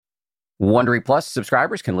Wondery Plus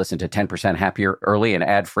subscribers can listen to 10% Happier early and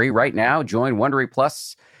ad-free right now. Join Wondery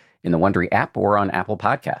Plus in the Wondery app or on Apple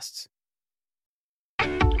Podcasts.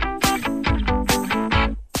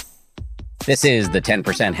 This is the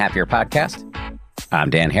 10% Happier podcast.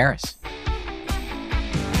 I'm Dan Harris.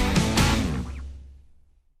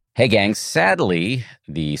 Hey, gang. Sadly,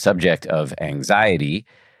 the subject of anxiety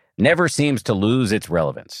never seems to lose its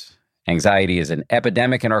relevance. Anxiety is an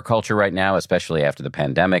epidemic in our culture right now, especially after the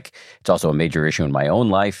pandemic. It's also a major issue in my own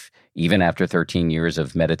life, even after 13 years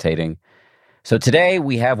of meditating. So today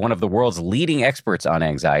we have one of the world's leading experts on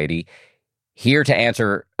anxiety here to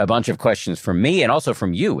answer a bunch of questions from me and also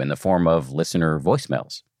from you in the form of listener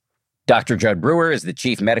voicemails. Dr. Judd Brewer is the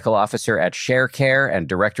Chief Medical Officer at ShareCare and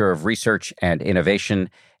Director of Research and Innovation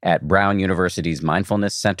at Brown University's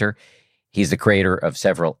Mindfulness Center. He's the creator of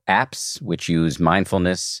several apps which use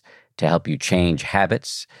mindfulness to help you change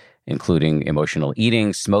habits, including emotional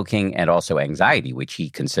eating, smoking, and also anxiety, which he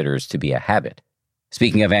considers to be a habit.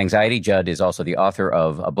 Speaking of anxiety, Judd is also the author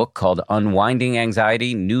of a book called Unwinding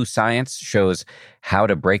Anxiety. New science shows how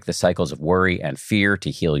to break the cycles of worry and fear to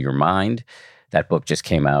heal your mind. That book just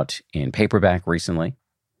came out in paperback recently.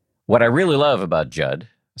 What I really love about Judd,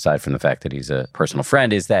 aside from the fact that he's a personal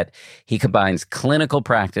friend, is that he combines clinical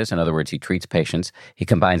practice. In other words, he treats patients. He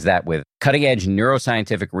combines that with cutting-edge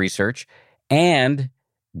neuroscientific research and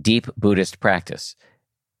deep Buddhist practice.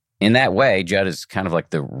 In that way, Judd is kind of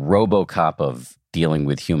like the RoboCop of dealing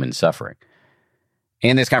with human suffering.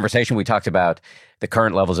 In this conversation, we talked about the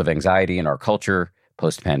current levels of anxiety in our culture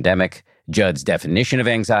post-pandemic, Judd's definition of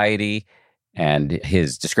anxiety, and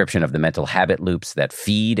his description of the mental habit loops that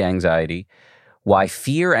feed anxiety, why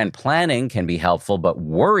fear and planning can be helpful, but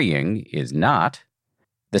worrying is not,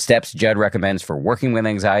 the steps Judd recommends for working with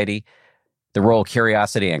anxiety, the role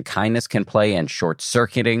curiosity and kindness can play in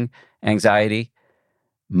short-circuiting anxiety,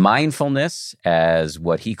 mindfulness as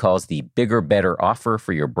what he calls the bigger, better offer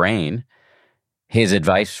for your brain, his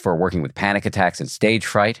advice for working with panic attacks and stage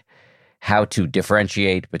fright, how to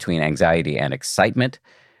differentiate between anxiety and excitement,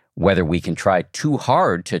 whether we can try too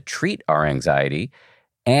hard to treat our anxiety,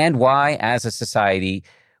 and why, as a society,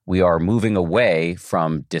 we are moving away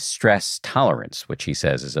from distress tolerance, which he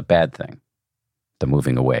says is a bad thing. The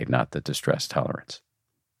moving away, not the distress tolerance.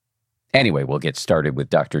 Anyway, we'll get started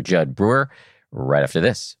with Dr. Judd Brewer right after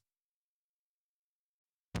this.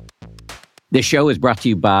 This show is brought to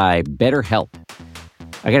you by BetterHelp.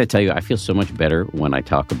 I got to tell you, I feel so much better when I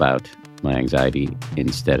talk about my anxiety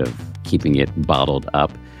instead of keeping it bottled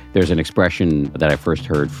up. There's an expression that I first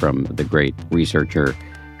heard from the great researcher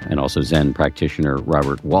and also Zen practitioner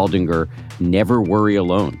Robert Waldinger: never worry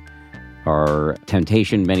alone. Our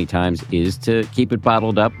temptation many times is to keep it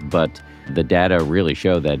bottled up, but the data really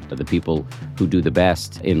show that the people who do the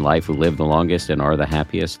best in life, who live the longest and are the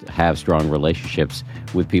happiest, have strong relationships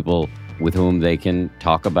with people with whom they can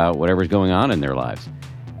talk about whatever's going on in their lives.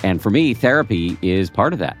 And for me, therapy is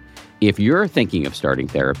part of that. If you're thinking of starting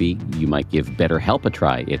therapy, you might give BetterHelp a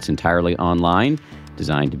try. It's entirely online,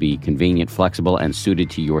 designed to be convenient, flexible, and suited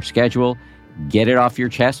to your schedule. Get it off your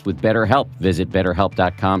chest with BetterHelp. Visit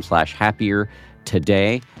BetterHelp.com/happier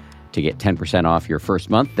today to get 10% off your first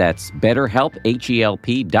month. That's BetterHelp,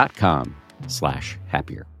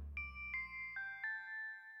 HELP.com/happier.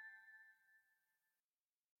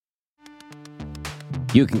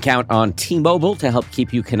 You can count on T-Mobile to help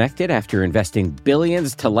keep you connected. After investing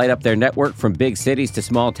billions to light up their network from big cities to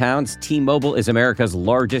small towns, T-Mobile is America's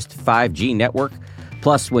largest 5G network.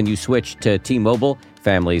 Plus, when you switch to T-Mobile,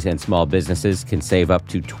 families and small businesses can save up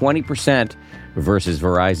to 20% versus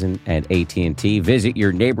Verizon and AT&T. Visit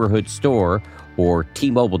your neighborhood store or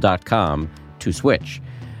T-Mobile.com to switch.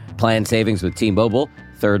 Plan savings with T-Mobile.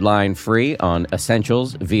 Third line free on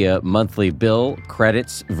essentials via monthly bill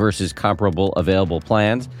credits versus comparable available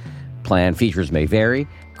plans. Plan features may vary.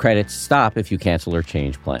 Credits stop if you cancel or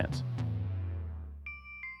change plans.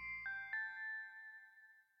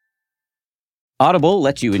 Audible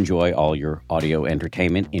lets you enjoy all your audio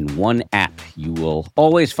entertainment in one app. You will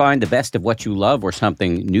always find the best of what you love or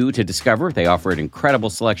something new to discover. They offer an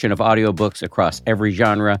incredible selection of audiobooks across every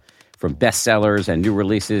genre, from bestsellers and new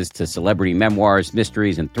releases to celebrity memoirs,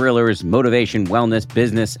 mysteries and thrillers, motivation, wellness,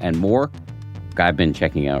 business, and more. I've been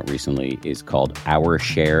checking out recently is called Our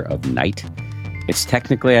Share of Night. It's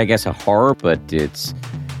technically, I guess, a horror, but it's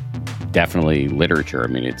definitely literature. I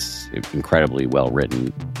mean, it's incredibly well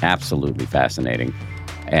written, absolutely fascinating,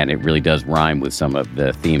 and it really does rhyme with some of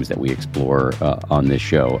the themes that we explore on this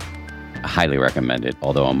show. I highly recommend it,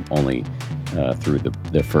 although I'm only through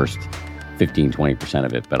the first 15-20%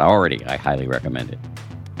 of it, but I highly recommend it.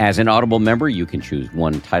 As an Audible member, you can choose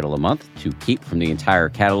one title a month to keep from the entire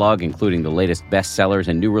catalog, including the latest bestsellers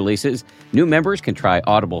and new releases. New members can try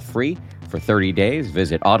Audible free for 30 days.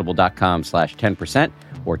 Visit audible.com/10%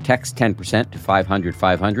 or text 10% to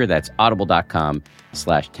 500-500. That's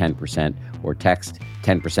audible.com/10% or text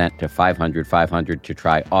 10% to 500-500 to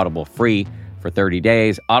try Audible free for 30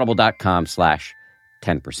 days.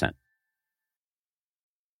 Audible.com/10%.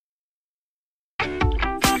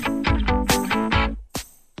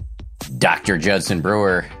 Dr. Judson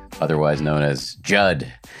Brewer, otherwise known as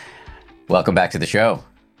Judd. Welcome back to the show.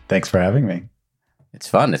 Thanks for having me. It's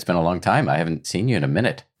fun. It's been a long time. I haven't seen you in a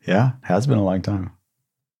minute. Yeah, it has been a long time.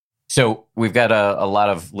 So we've got a lot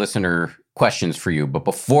of listener questions for you. But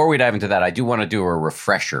before we dive into that, I do want to do a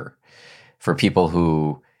refresher for people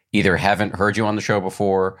who either haven't heard you on the show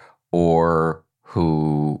before or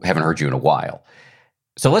who haven't heard you in a while.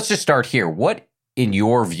 So let's just start here. What, in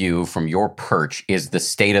your view, from your perch, is the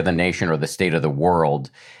state of the nation or the state of the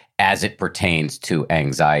world as it pertains to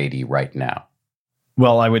anxiety right now?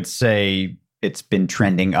 Well, I would say it's been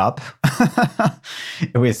trending up.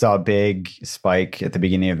 We saw a big spike at the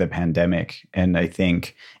beginning of the pandemic. And I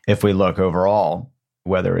think if we look overall,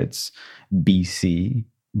 whether it's BC,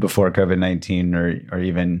 before COVID-19, or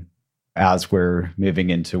even as we're moving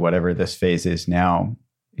into whatever this phase is now,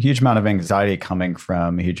 a huge amount of anxiety coming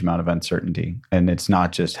from a huge amount of uncertainty. And it's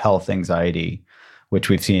not just health anxiety, which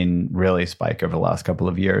we've seen really spike over the last couple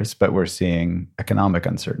of years, but we're seeing economic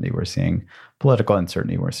uncertainty, we're seeing political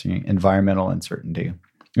uncertainty, we're seeing environmental uncertainty.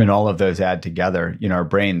 And all of those add together, our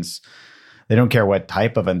brains, they don't care what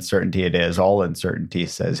type of uncertainty it is. All uncertainty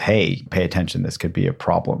says, hey, pay attention, this could be a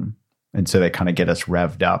problem. And so they kind of get us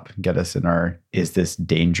revved up, get us in our, is this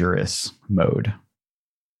dangerous mode?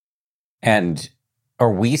 And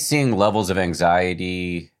are we seeing levels of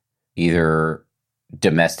anxiety either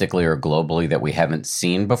domestically or globally that we haven't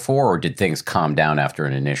seen before, or did things calm down after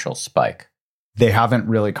an initial spike? They haven't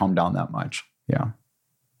really calmed down that much. Yeah.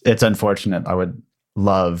 It's unfortunate. I would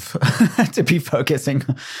love to be focusing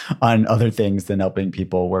on other things than helping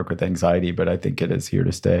people work with anxiety, but I think it is here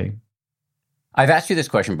to stay. I've asked you this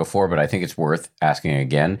question before, but I think it's worth asking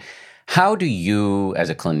again. How do you, as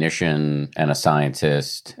a clinician and a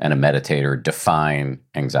scientist and a meditator, define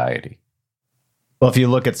anxiety? Well, if you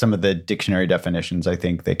look at some of the dictionary definitions, I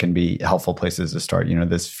think they can be helpful places to start.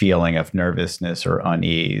 This feeling of nervousness or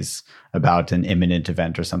unease about an imminent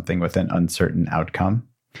event or something with an uncertain outcome.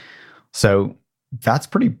 So that's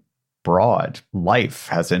pretty broad. Life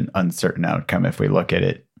has an uncertain outcome if we look at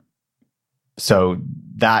it. So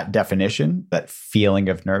that definition, that feeling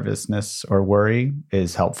of nervousness or worry,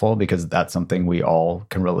 is helpful because that's something we all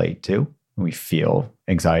can relate to. We feel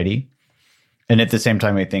anxiety. And at the same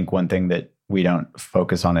time, I think one thing that we don't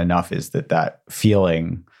focus on enough is that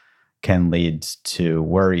feeling can lead to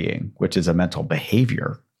worrying, which is a mental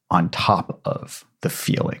behavior on top of the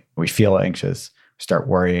feeling. We feel anxious, start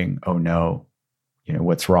worrying, oh no,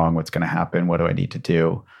 what's wrong? What's going to happen? What do I need to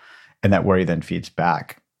do? And that worry then feeds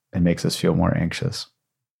back and makes us feel more anxious.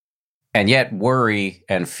 And yet worry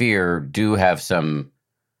and fear do have some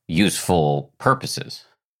useful purposes.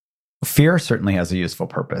 Fear certainly has a useful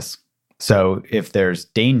purpose. So if there's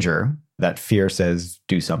danger, that fear says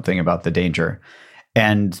do something about the danger.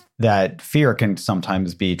 And that fear can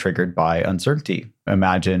sometimes be triggered by uncertainty.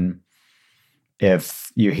 Imagine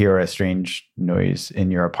if you hear a strange noise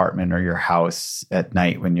in your apartment or your house at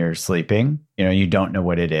night when you're sleeping, you don't know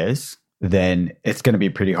what it is, then it's going to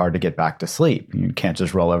be pretty hard to get back to sleep. You can't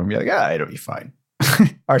just roll over and be like, it'll be fine.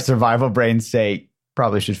 Our survival brains say,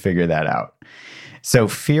 probably should figure that out. So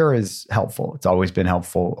fear is helpful. It's always been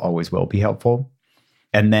helpful, always will be helpful.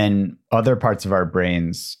 And then other parts of our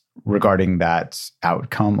brains regarding that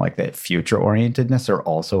outcome, like that future orientedness, are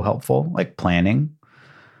also helpful, like planning.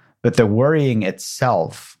 But the worrying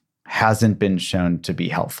itself hasn't been shown to be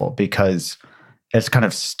helpful because it's kind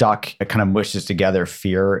of stuck, it kind of mushes together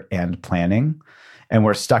fear and planning. And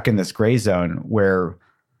we're stuck in this gray zone where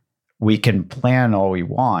we can plan all we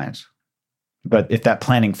want. But if that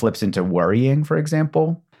planning flips into worrying, for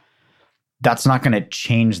example, that's not going to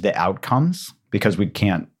change the outcomes because we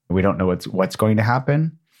don't know what's going to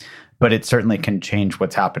happen. But it certainly can change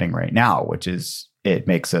what's happening right now, which is it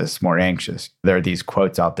makes us more anxious. There are these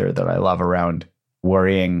quotes out there that I love around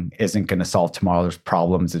worrying isn't going to solve tomorrow's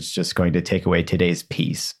problems. It's just going to take away today's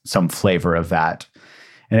peace, some flavor of that.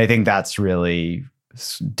 And I think that's really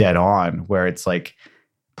dead on, where it's like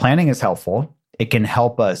planning is helpful. It can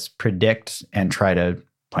help us predict and try to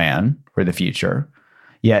plan for the future.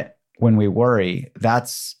 Yet when we worry,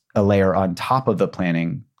 that's a layer on top of the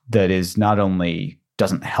planning that is not only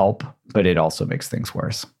doesn't help, but it also makes things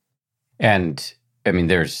worse. And I mean,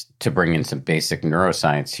 to bring in some basic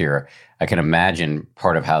neuroscience here, I can imagine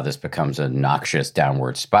part of how this becomes a noxious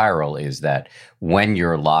downward spiral is that when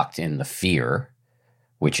you're locked in the fear,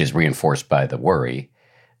 which is reinforced by the worry,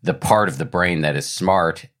 the part of the brain that is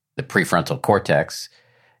smart, the prefrontal cortex,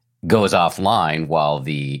 goes offline while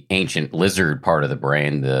the ancient lizard part of the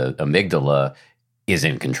brain, the amygdala, is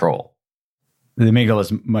in control. The amygdala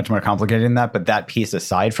is much more complicated than that, but that piece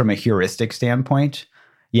aside, from a heuristic standpoint,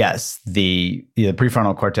 yes, the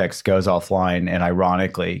prefrontal cortex goes offline, and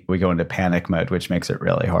ironically, we go into panic mode, which makes it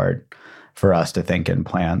really hard for us to think and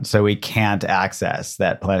plan. So we can't access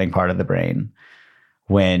that planning part of the brain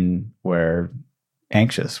when we're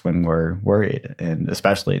anxious, when we're worried, and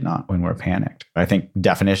especially not when we're panicked. I think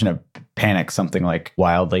definition of panic, something like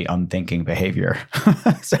wildly unthinking behavior.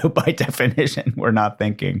 So by definition, we're not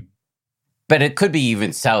thinking. But it could be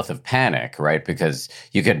even south of panic, right? Because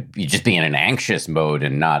you just be in an anxious mode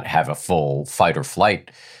and not have a full fight or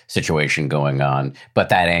flight situation going on. But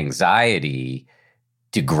that anxiety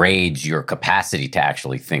degrades your capacity to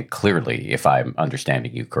actually think clearly, if I'm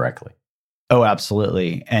understanding you correctly. Oh,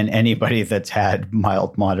 absolutely. And anybody that's had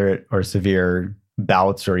mild, moderate, or severe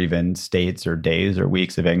bouts or even states or days or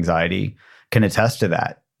weeks of anxiety can attest to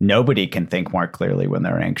that. Nobody can think more clearly when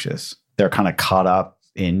they're anxious. They're kind of caught up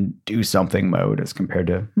in do something mode as compared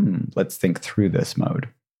to, let's think through this mode.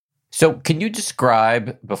 So can you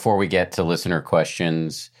describe, before we get to listener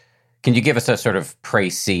questions, can you give us a sort of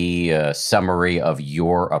précis summary of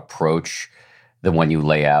your approach, the one you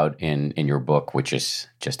lay out in your book, which is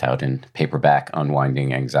just out in paperback,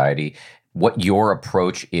 Unwinding Anxiety, what your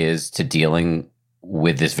approach is to dealing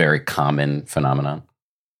with this very common phenomenon?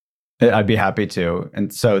 I'd be happy to.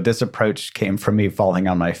 And so this approach came from me falling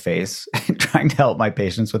on my face, trying to help my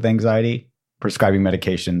patients with anxiety, prescribing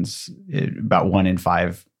medications. About 1 in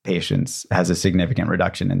 5 patients has a significant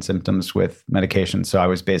reduction in symptoms with medication. So I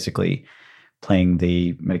was basically playing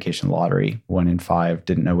the medication lottery. 1 in 5,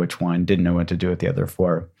 didn't know which one, didn't know what to do with the other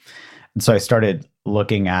 4. And so I started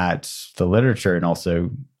looking at the literature and also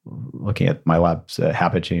looking at my lab's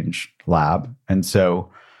habit change lab. And so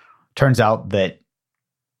turns out that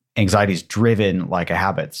anxiety is driven like a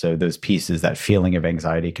habit. So those pieces, that feeling of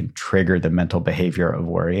anxiety can trigger the mental behavior of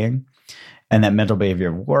worrying. And that mental behavior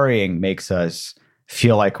of worrying makes us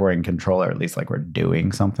feel like we're in control, or at least like we're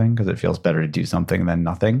doing something, because it feels better to do something than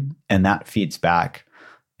nothing. And that feeds back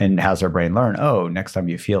and has our brain learn, oh, next time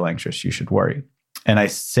you feel anxious, you should worry. And I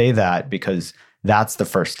say that because that's the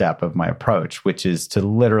first step of my approach, which is to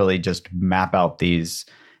literally just map out these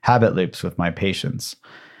habit loops with my patients.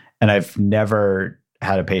 And I've never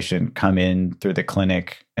had a patient come in through the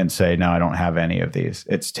clinic and say, no, I don't have any of these.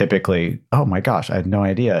 It's typically, oh my gosh, I had no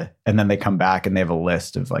idea. And then they come back and they have a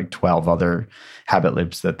list of like 12 other habit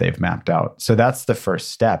loops that they've mapped out. So that's the first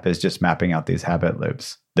step, is just mapping out these habit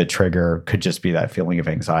loops. The trigger could just be that feeling of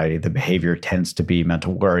anxiety. The behavior tends to be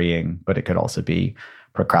mental worrying, but it could also be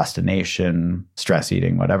procrastination, stress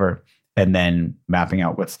eating, whatever. And then mapping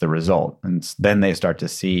out what's the result. And then they start to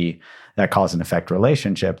see that cause and effect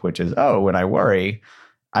relationship, which is, oh, when I worry,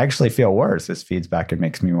 I actually feel worse. This feeds back and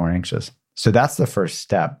makes me more anxious. So that's the first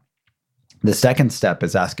step. The second step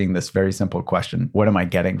is asking this very simple question: what am I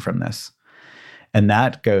getting from this? And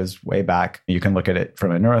that goes way back. You can look at it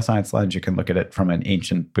from a neuroscience lens. You can look at it from an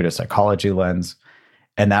ancient Buddhist psychology lens.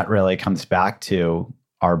 And that really comes back to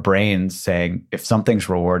our brains saying, if something's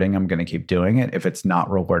rewarding, I'm going to keep doing it. If it's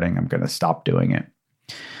not rewarding, I'm going to stop doing it.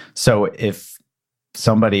 So if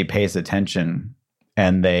somebody pays attention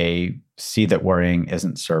and they see that worrying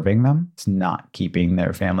isn't serving them, it's not keeping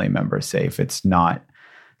their family members safe, it's not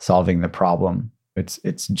solving the problem,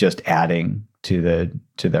 it's just adding to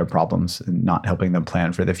their problems and not helping them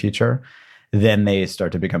plan for the future, then they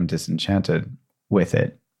start to become disenchanted with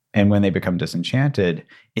it. And when they become disenchanted,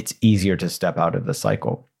 it's easier to step out of the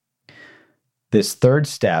cycle. This third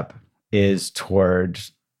step is toward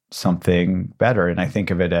something better. And I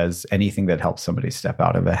think of it as anything that helps somebody step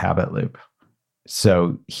out of a habit loop.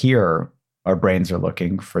 So here, our brains are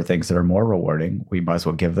looking for things that are more rewarding. We might as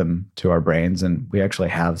well give them to our brains. And we actually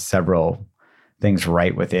have several things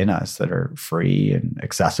right within us that are free and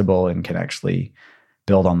accessible and can actually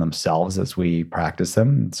build on themselves as we practice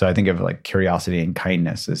them. So I think of like curiosity and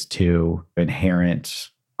kindness as 2 inherent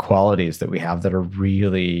qualities that we have that are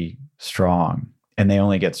really strong, and they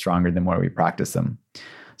only get stronger the more we practice them.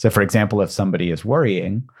 So for example, if somebody is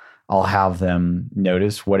worrying, I'll have them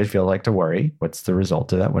notice what it feels like to worry. What's the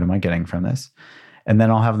result of that? What am I getting from this? And then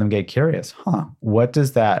I'll have them get curious. What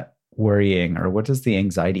does that worrying or what does the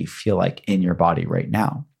anxiety feel like in your body right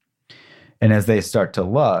now? And as they start to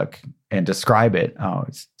look and describe it. Oh,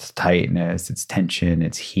 it's tightness, it's tension,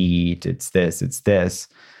 it's heat, it's this.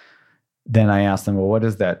 Then I ask them, well, what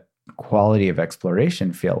does that quality of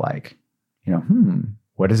exploration feel like?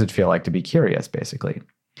 What does it feel like to be curious, basically?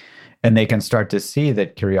 And they can start to see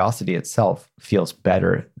that curiosity itself feels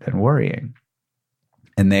better than worrying.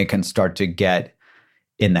 And they can start to get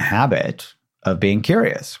in the habit of being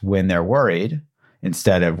curious when they're worried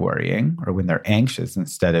instead of worrying, or when they're anxious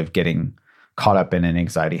instead of getting caught up in an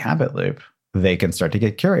anxiety habit loop. They can start to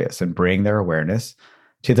get curious and bring their awareness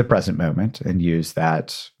to the present moment and use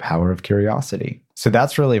that power of curiosity. So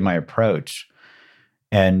that's really my approach.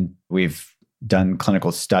 And we've done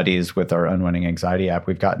clinical studies with our Unwinding Anxiety app.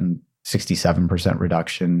 We've gotten 67%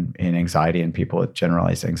 reduction in anxiety in people with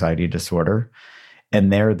generalized anxiety disorder.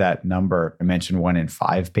 And there, that number, I mentioned 1 in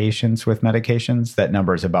 5 patients with medications. That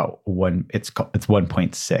number is about it's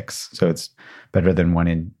 1.6. So it's better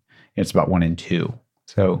than it's about 1 in 2.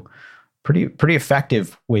 So pretty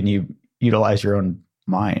effective when you utilize your own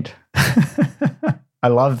mind. I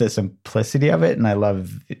love the simplicity of it, and I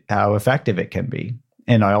love how effective it can be.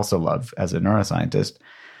 And I also love, as a neuroscientist,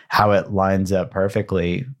 how it lines up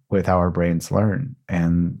perfectly with how our brains learn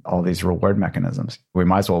and all these reward mechanisms. We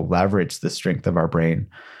might as well leverage the strength of our brain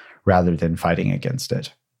rather than fighting against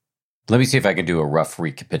it. Let me see if I can do a rough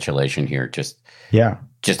recapitulation here, just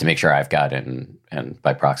to make sure I've got it, and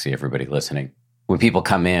by proxy, everybody listening. When people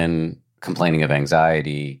come in complaining of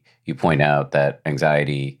anxiety, you point out that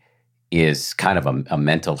anxiety is kind of a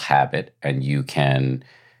mental habit, and you can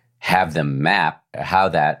have them map how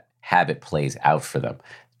that habit plays out for them.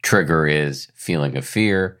 Trigger is feeling of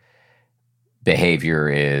fear. Behavior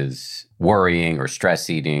is worrying or stress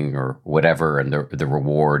eating or whatever, and the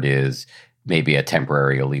reward is maybe a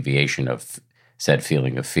temporary alleviation of said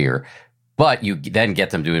feeling of fear. But you then get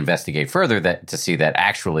them to investigate further to see that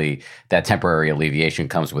actually that temporary alleviation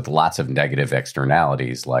comes with lots of negative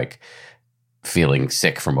externalities, like feeling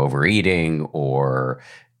sick from overeating, or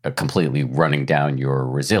completely running down your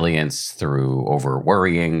resilience through over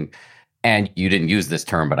worrying. And you didn't use this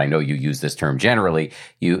term, but I know you use this term generally.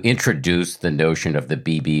 You introduced the notion of the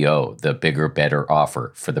BBO, the bigger, better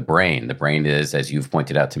offer for the brain. The brain is, as you've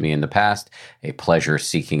pointed out to me in the past, a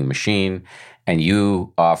pleasure-seeking machine. And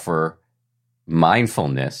you offer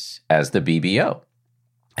mindfulness as the BBO,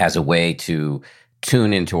 as a way to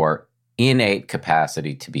tune into our innate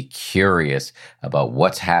capacity to be curious about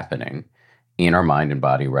what's happening in our mind and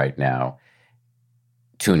body right now,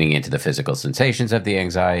 tuning into the physical sensations of the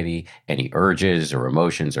anxiety, any urges or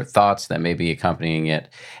emotions or thoughts that may be accompanying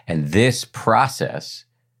it. And this process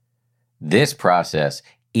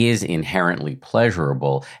is inherently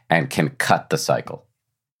pleasurable and can cut the cycle.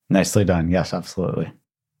 Nicely done. Yes, absolutely.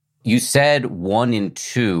 You said 1 in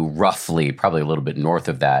 2, roughly, probably a little bit north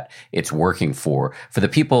of that, it's working for. For the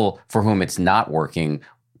people for whom it's not working,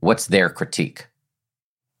 what's their critique?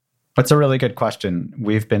 That's a really good question.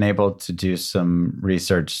 We've been able to do some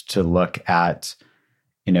research to look at,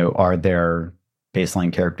 are there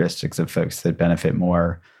baseline characteristics of folks that benefit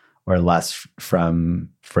more or less from,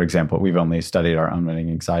 for example, we've only studied our Unwinding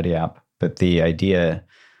Anxiety app, but the idea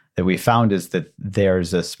that we found is that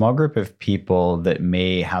there's a small group of people that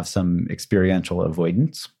may have some experiential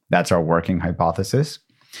avoidance. That's our working hypothesis.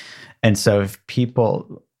 And so if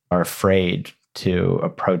people are afraid to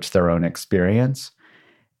approach their own experience,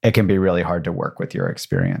 it can be really hard to work with your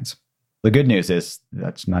experience. The good news is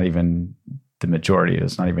that's not even the majority.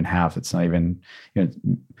 It's not even half. It's not even,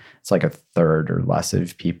 it's like a third or less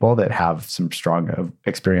of people that have some strong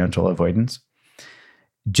experiential avoidance.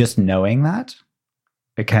 Just knowing that,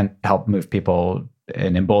 it can help move people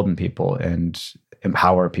and embolden people and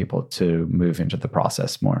empower people to move into the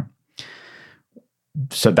process more.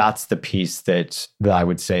 So that's the piece that I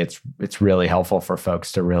would say it's really helpful for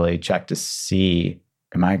folks to really check to see,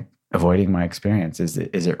 am I avoiding my experience? Is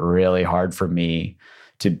it really hard for me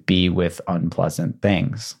to be with unpleasant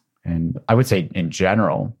things? And I would say in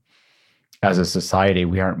general, as a society,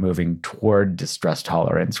 we aren't moving toward distress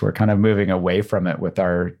tolerance. We're kind of moving away from it with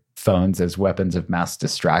our phones as weapons of mass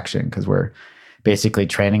distraction, because we're basically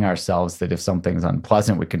training ourselves that if something's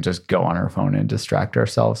unpleasant, we can just go on our phone and distract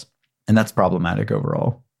ourselves. And that's problematic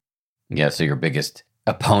overall. Yeah, so your biggest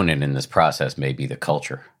opponent in this process may be the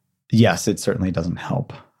culture. Yes, it certainly doesn't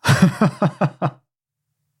help.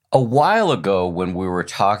 A while ago, when we were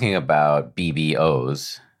talking about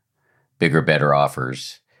BBOs, bigger, better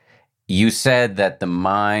offers, you said that the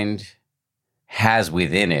mind has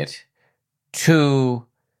within it 2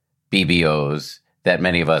 BBOs that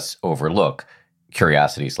many of us overlook,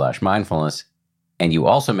 curiosity/mindfulness, and you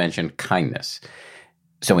also mentioned kindness.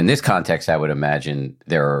 So in this context, I would imagine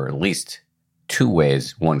there are at least two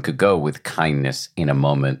ways one could go with kindness in a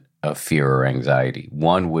moment of fear or anxiety.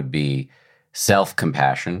 One would be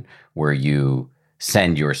self-compassion, where you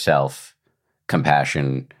send yourself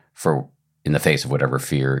compassion for in the face of whatever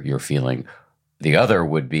fear you're feeling. The other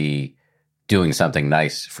would be doing something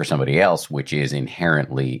nice for somebody else, which is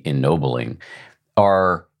inherently ennobling.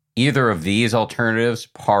 Are either of these alternatives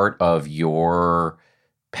part of your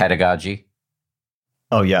pedagogy?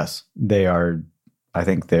 Oh, yes. They are. I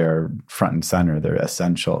think they're front and center. They're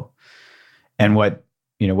essential. And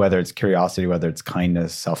whether it's curiosity, whether it's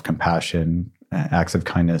kindness, self-compassion, acts of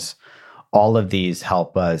kindness, all of these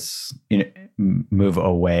help us move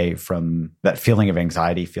away from that feeling of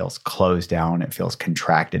anxiety. Feels closed down. It feels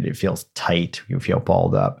contracted. It feels tight. You feel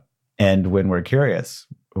balled up. And when we're curious,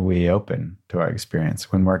 we open to our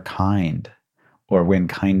experience. When we're kind, or when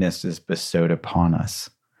kindness is bestowed upon us,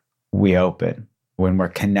 we open. When we're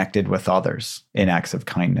connected with others in acts of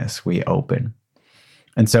kindness, we open.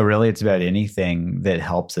 And so really it's about anything that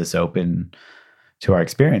helps us open to our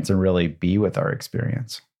experience and really be with our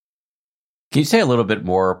experience. Can you say a little bit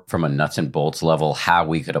more from a nuts and bolts level how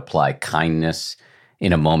we could apply kindness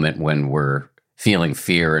in a moment when we're feeling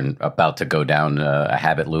fear and about to go down a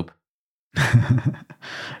habit loop?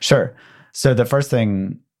 Sure. So the first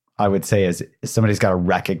thing I would say is somebody's got to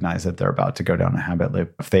recognize that they're about to go down a habit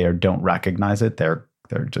loop. If they don't recognize it, they're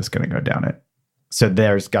just going to go down it. So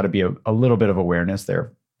there's got to be a little bit of awareness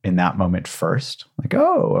there in that moment first. Like,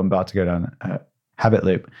 oh, I'm about to go down a habit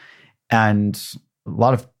loop. And a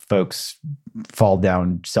lot of folks fall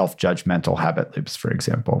down self-judgmental habit loops, for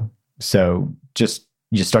example. So just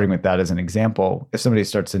starting with that as an example, if somebody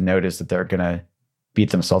starts to notice that they're going to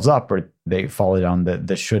beat themselves up or they fall down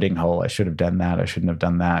the shoulding hole, I should have done that, I shouldn't have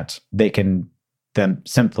done that, they can then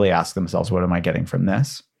simply ask themselves, what am I getting from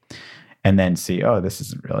this? And then see, oh, this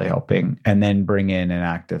isn't really helping. And then bring in an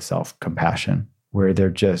act of self-compassion where they're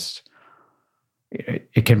just,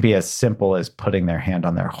 it can be as simple as putting their hand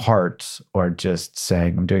on their heart or just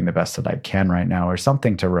saying, I'm doing the best that I can right now, or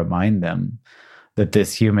something to remind them that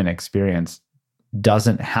this human experience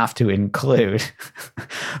doesn't have to include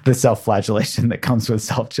the self-flagellation that comes with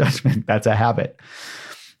self-judgment. That's a habit.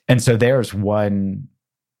 And so there's one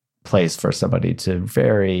place for somebody to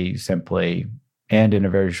very simply and in a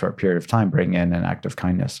very short period of time bring in an act of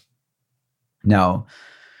kindness. Now,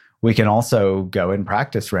 we can also go and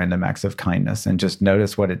practice random acts of kindness and just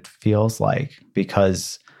notice what it feels like,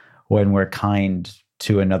 because when we're kind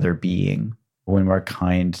to another being, when we're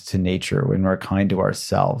kind to nature, when we're kind to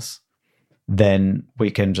ourselves, then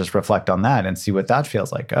we can just reflect on that and see what that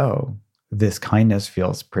feels like. Oh, this kindness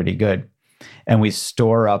feels pretty good. And we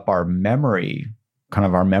store up our memory, kind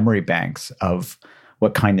of our memory banks of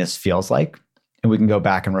what kindness feels like. And we can go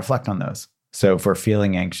back and reflect on those. So if we're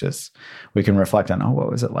feeling anxious, we can reflect on, oh, what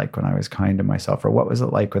was it like when I was kind to myself? Or what was it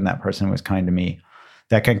like when that person was kind to me?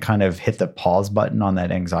 That can kind of hit the pause button on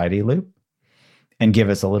that anxiety loop and give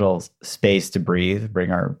us a little space to breathe,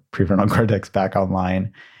 bring our prefrontal cortex back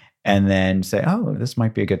online, and then say, oh, this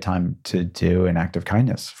might be a good time to do an act of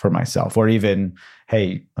kindness for myself. Or even,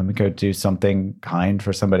 hey, let me go do something kind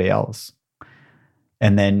for somebody else.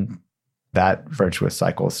 And then that virtuous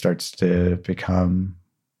cycle starts to become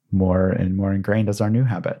more and more ingrained as our new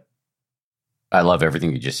habit. I love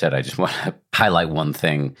everything you just said. I just want to highlight one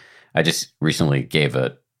thing. I just recently gave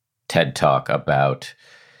a TED talk about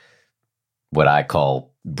what I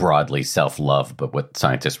call broadly self-love, but what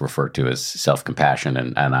scientists refer to as self-compassion.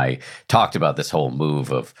 And I talked about this whole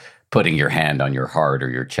move of putting your hand on your heart or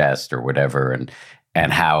your chest or whatever,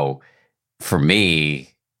 and how, for me,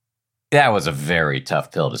 that was a very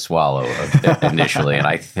tough pill to swallow initially. And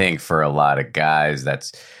I think for a lot of guys,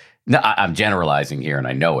 I'm generalizing here and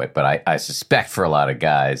I know it, but I suspect for a lot of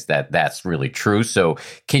guys that's really true. So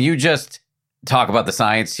can you just talk about the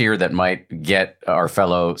science here that might get our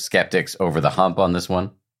fellow skeptics over the hump on this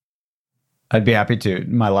one? I'd be happy to.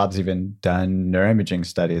 My lab's even done neuroimaging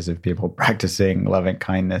studies of people practicing loving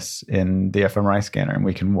kindness in the fMRI scanner. And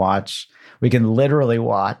we can literally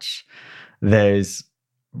watch those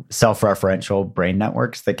self-referential brain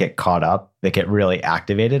networks that get caught up, that get really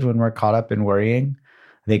activated when we're caught up in worrying.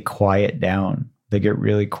 They quiet down. They get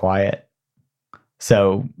really quiet.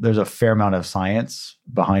 So there's a fair amount of science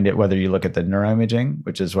behind it, whether you look at the neuroimaging,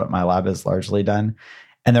 which is what my lab has largely done.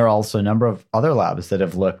 And there are also a number of other labs that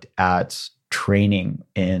have looked at training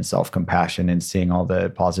in self-compassion and seeing all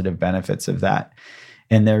the positive benefits of that.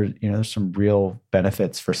 And there's some real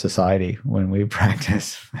benefits for society when we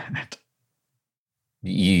practice that.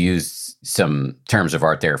 you use some terms of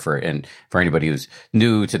art there for anybody who's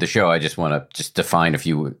new to the show. I just want to just define a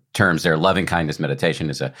few terms there. Loving kindness meditation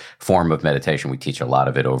is a form of meditation. We teach a lot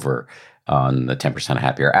of it over on the 10%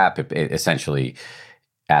 Happier app. It essentially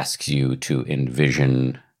asks you to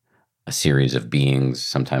envision a series of beings,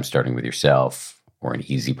 sometimes starting with yourself or an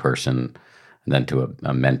easy person, and then to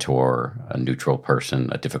a mentor, a neutral person,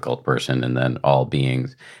 a difficult person, and then all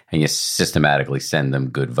beings. And you systematically send them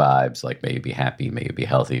good vibes, like may you be happy, may you be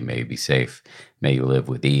healthy, may you be safe, may you live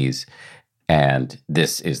with ease. And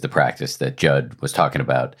this is the practice that Judd was talking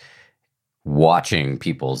about, watching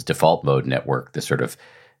people's default mode network, the sort of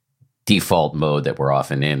default mode that we're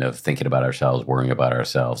often in of thinking about ourselves, worrying about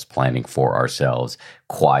ourselves, planning for ourselves,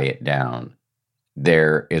 quiet down.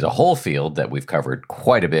 There is a whole field that we've covered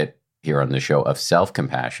quite a bit here on the show of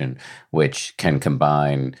self-compassion, which can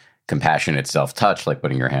combine compassionate self-touch, like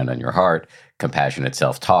putting your hand on your heart, compassionate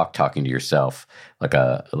self-talk, talking to yourself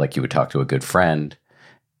like you would talk to a good friend,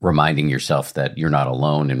 reminding yourself that you're not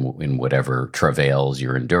alone in whatever travails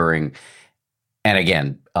you're enduring. And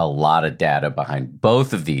again, a lot of data behind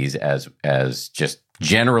both of these as just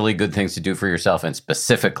generally good things to do for yourself, and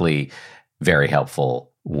specifically very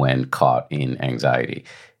helpful when caught in anxiety.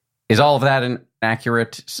 Is all of that an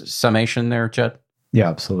accurate summation there, Judd? Yeah,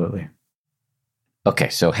 absolutely. Okay,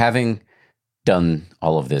 so having done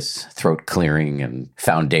all of this throat clearing and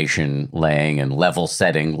foundation laying and level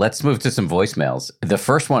setting, let's move to some voicemails. The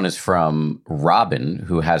first one is from Robin,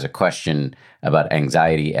 who has a question about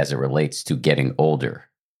anxiety as it relates to getting older.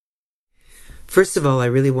 First of all, I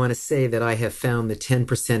really want to say that I have found the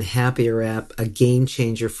 10% Happier app a game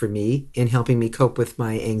changer for me in helping me cope with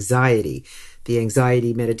my anxiety. The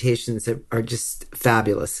anxiety meditations are just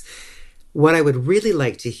fabulous. What I would really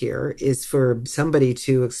like to hear is for somebody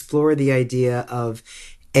to explore the idea of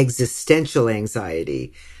existential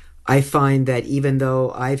anxiety. I find that even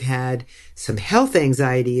though I've had some health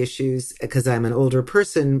anxiety issues because I'm an older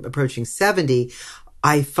person approaching 70,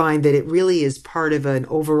 I find that it really is part of an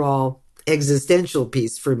overall existential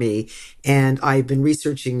piece for me. And I've been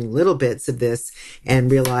researching little bits of this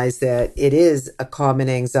and realized that it is a common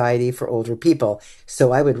anxiety for older people.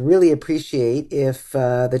 So I would really appreciate if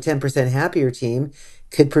the 10% Happier team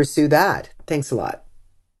could pursue that. Thanks a lot.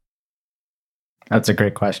 That's a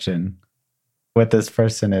great question. What this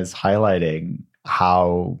person is highlighting,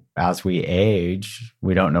 how as we age,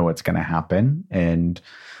 we don't know what's going to happen. And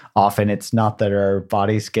often it's not that our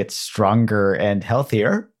bodies get stronger and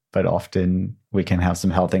healthier, but often we can have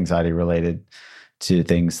some health anxiety related to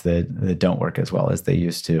things that don't work as well as they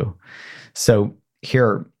used to. So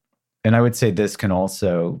here, and I would say this can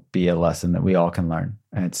also be a lesson that we all can learn.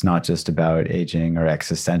 And it's not just about aging or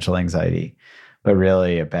existential anxiety, but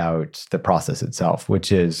really about the process itself,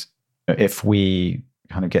 which is if we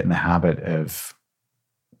kind of get in the habit of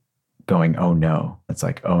going, oh no, it's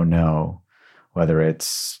like, oh no, whether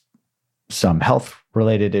it's some health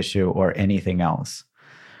related issue or anything else,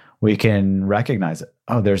 we can recognize,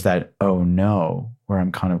 oh, there's that, oh no, where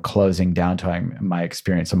I'm kind of closing down to my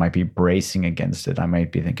experience. I might be bracing against it. I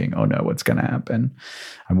might be thinking, oh no, what's going to happen?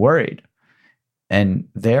 I'm worried. And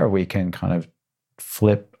there we can kind of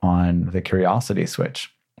flip on the curiosity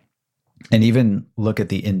switch and even look at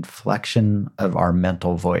the inflection of our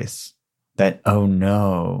mental voice. That, oh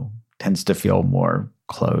no, tends to feel more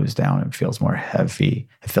closed down. It feels more heavy.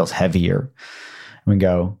 It feels heavier. And we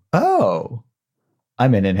go, oh,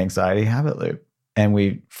 I'm in an anxiety habit loop. And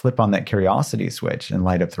we flip on that curiosity switch and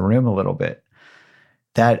light up the room a little bit.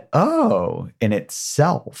 That, oh, in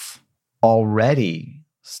itself already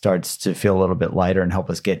starts to feel a little bit lighter and help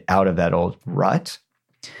us get out of that old rut.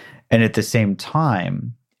 And at the same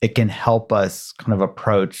time, it can help us kind of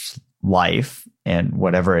approach life and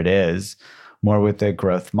whatever it is more with a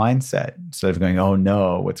growth mindset. Instead of going, oh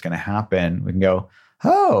no, what's going to happen? We can go,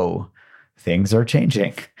 oh, things are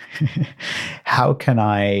changing. How can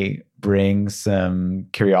I bring some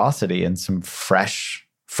curiosity and some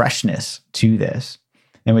freshness to this?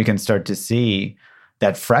 And we can start to see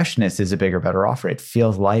that freshness is a bigger, better offer. It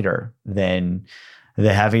feels lighter than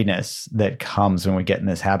the heaviness that comes when we get in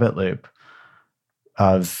this habit loop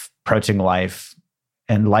of approaching life,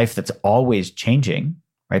 and life that's always changing,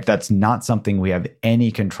 right? That's not something we have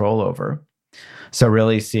any control over. So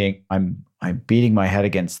really seeing, I'm beating my head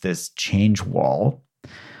against this change wall.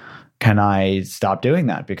 Can I stop doing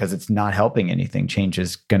that? Because it's not helping anything. Change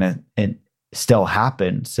is going to still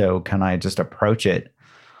happen. So can I just approach it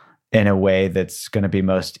in a way that's going to be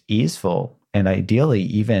most easeful and ideally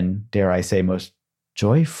even, dare I say, most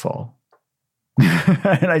joyful?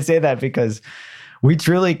 And I say that because we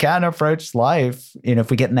truly can approach life,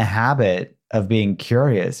 if we get in the habit of being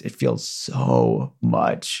curious, it feels so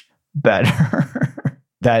much better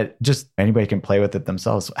that just anybody can play with it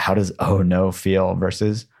themselves. How does oh no feel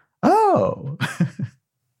versus oh?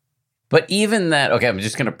 But even that, okay, I'm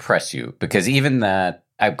just going to press you because even that,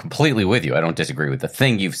 I'm completely with you. I don't disagree with the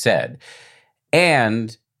thing you've said.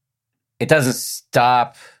 And it doesn't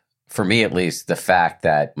stop, for me at least, the fact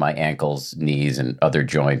that my ankles, knees, and other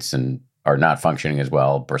joints are not functioning as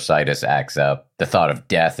well. Bursitis acts up. The thought of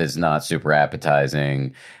death is not super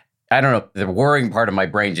appetizing. I don't know. The worrying part of my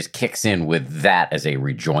brain just kicks in with that as a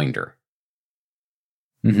rejoinder.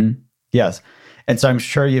 Mm-hmm. Yes. And so I'm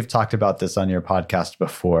sure you've talked about this on your podcast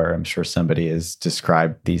before. I'm sure somebody has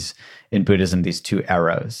described these in Buddhism, these two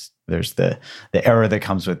arrows. There's the arrow that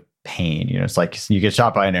comes with pain. It's like you get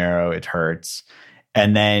shot by an arrow, it hurts.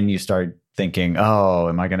 And then you start thinking, oh,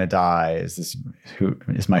 am I going to die? Is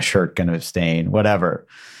my shirt going to stain? Whatever.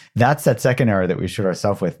 That's that second arrow that we shoot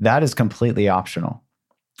ourselves with. That is completely optional.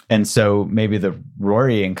 And so maybe the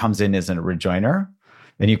worrying comes in as a rejoinder.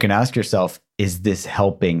 Then you can ask yourself, is this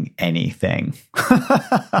helping anything?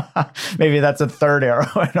 Maybe that's a third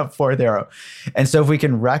arrow and a fourth arrow. And so if we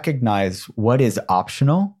can recognize what is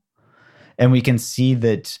optional, and we can see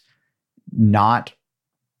that not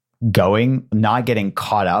getting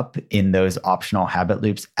caught up in those optional habit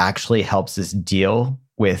loops actually helps us deal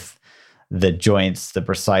with the joints, the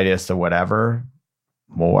bursitis, or whatever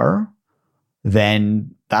more,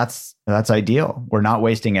 then that's ideal. We're not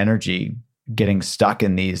wasting energy getting stuck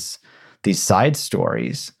in these side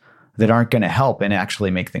stories that aren't going to help and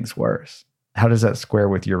actually make things worse. How does that square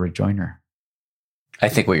with your rejoinder? I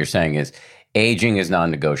think what you're saying is aging is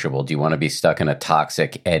non-negotiable. Do you want to be stuck in a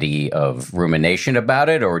toxic eddy of rumination about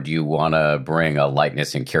it, or do you want to bring a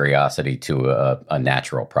lightness and curiosity to a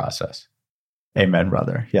natural process? Amen,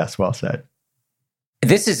 brother. Yes, well said.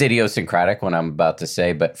 This is idiosyncratic, what I'm about to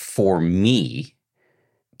say, but for me,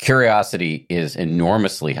 curiosity is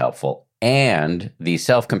enormously helpful. And the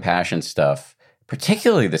self-compassion stuff,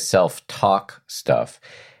 particularly the self-talk stuff,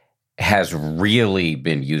 has really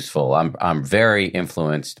been useful. I'm very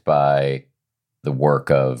influenced by the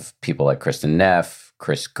work of people like Kristen Neff,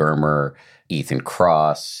 Chris Germer, Ethan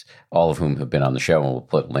Cross, all of whom have been on the show, and we'll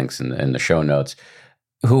put links in the show notes,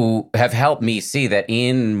 who have helped me see that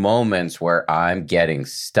in moments where I'm getting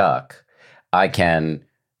stuck, I can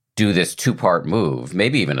do this 2-part move,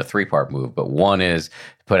 maybe even a 3-part move. But one is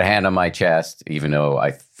put a hand on my chest, even though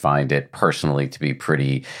I find it personally to be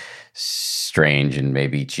pretty strange and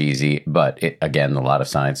maybe cheesy. But again, a lot of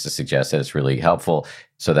science to suggest that it's really helpful.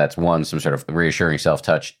 So that's one, some sort of reassuring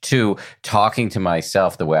self-touch. 2, talking to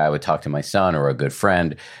myself the way I would talk to my son or a good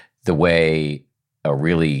friend, the way a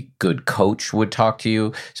really good coach would talk to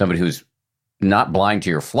you, somebody who's not blind to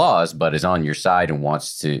your flaws, but is on your side and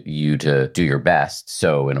wants you to do your best.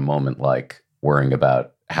 So in a moment like worrying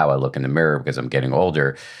about how I look in the mirror because I'm getting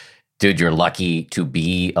older, dude, you're lucky to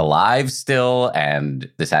be alive still, and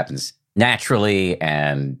this happens naturally,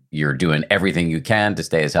 and you're doing everything you can to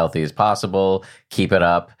stay as healthy as possible. Keep it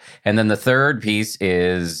up. And then the third piece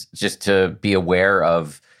is just to be aware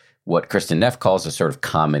of what Kristen Neff calls a sort of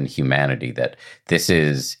common humanity, that this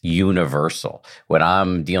is universal. What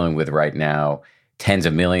I'm dealing with right now, tens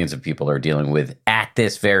of millions of people are dealing with at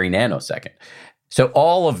this very nanosecond. So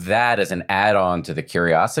all of that as an add-on to the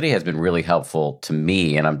curiosity has been really helpful to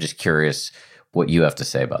me, and I'm just curious what you have to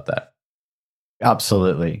say about that.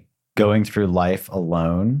 Absolutely. Going through life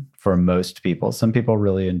alone for most people, some people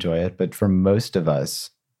really enjoy it, but for most of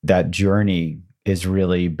us, that journey is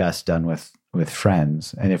really best done with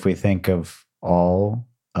friends. And if we think of all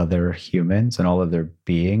other humans and all other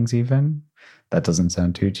beings even, that doesn't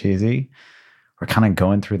sound too cheesy, we're kind of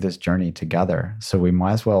going through this journey together. So we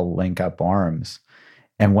might as well link up arms.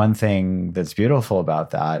 And one thing that's beautiful about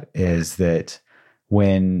that is that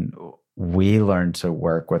when we learn to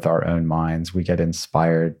work with our own minds, we get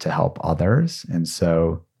inspired to help others. And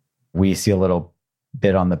so we see a little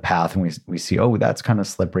bit on the path and we see, oh, that's kind of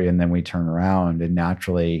slippery. And then we turn around and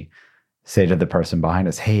naturally say to the person behind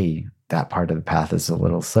us, hey, that part of the path is a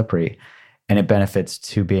little slippery. And it benefits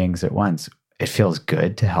two beings at once. It feels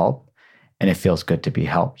good to help, and it feels good to be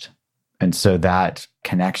helped. And so that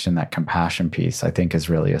connection, that compassion piece, I think is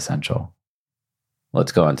really essential.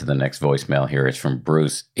 Let's go on to the next voicemail here. It's from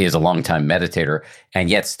Bruce. He is a longtime meditator and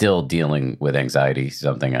yet still dealing with anxiety,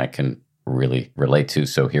 something I can really relate to.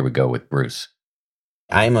 So here we go with Bruce.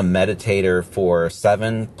 I'm a meditator for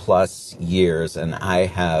 7+ years, and I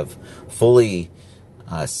have fully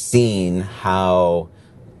seen how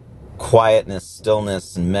quietness,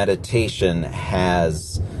 stillness, and meditation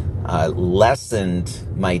has lessened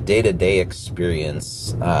my day-to-day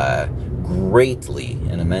experience greatly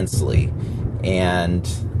and immensely. And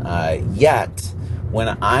yet, when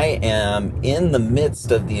I am in the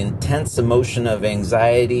midst of the intense emotion of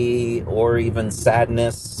anxiety or even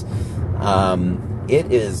sadness,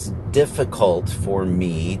 it is difficult for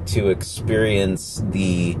me to experience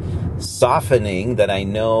the softening that I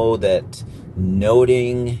know that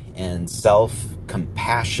noting and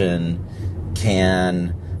self-compassion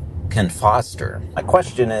can foster. My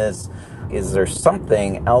question is there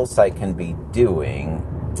something else I can be doing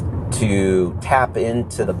to tap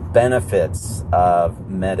into the benefits of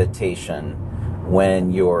meditation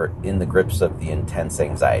when you're in the grips of the intense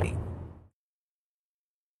anxiety?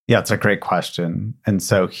 Yeah, it's a great question. And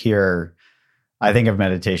so here, I think of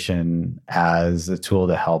meditation as a tool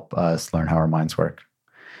to help us learn how our minds work.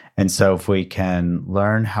 And so if we can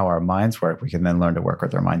learn how our minds work, we can then learn to work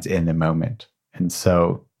with our minds in the moment. And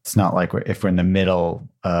so it's not like if we're in the middle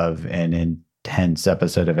of an intense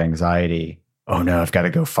episode of anxiety, oh no, I've got to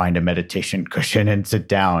go find a meditation cushion and sit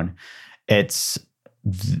down. It's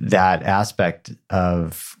that aspect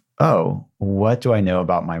of, oh, what do I know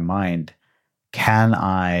about my mind? Can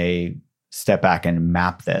I step back and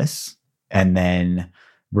map this and then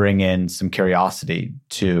bring in some curiosity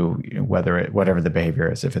to whatever the behavior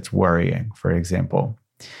is, if it's worrying, for example.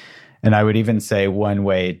 And I would even say one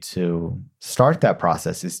way to start that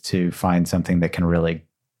process is to find something that can really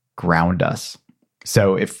ground us.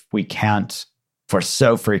 So if we're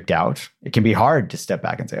so freaked out, it can be hard to step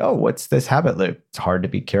back and say, oh, what's this habit loop? It's hard to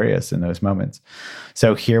be curious in those moments.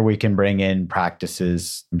 So here we can bring in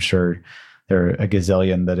practices. I'm sure there are a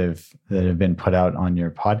gazillion that have been put out on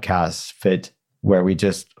your podcast where we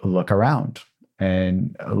just look around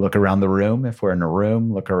the room. If we're in a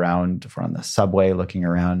room, look around. If we're on the subway, looking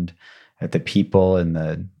around at the people in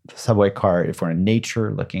the subway car. If we're in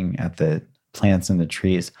nature, looking at the plants and the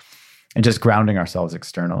trees, and just grounding ourselves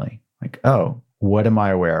externally. Like, oh, what am I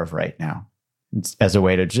aware of right now? It's as a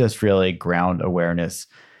way to just really ground awareness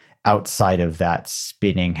outside of that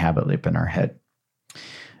spinning habit loop in our head.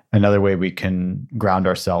 Another way we can ground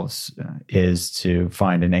ourselves is to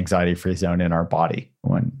find an anxiety-free zone in our body.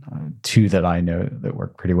 Two that I know that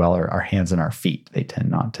work pretty well are our hands and our feet. They tend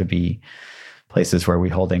not to be places where we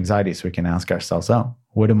hold anxiety. So we can ask ourselves, oh,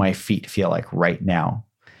 what do my feet feel like right now?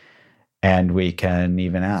 And we can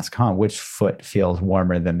even ask, which foot feels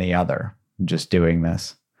warmer than the other? Just doing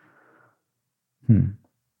this. And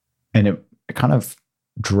it kind of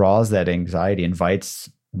draws that anxiety, invites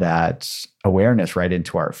that awareness right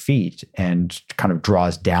into our feet and kind of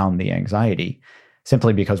draws down the anxiety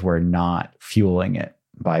simply because we're not fueling it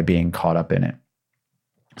by being caught up in it.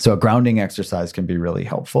 So a grounding exercise can be really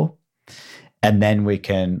helpful. And then we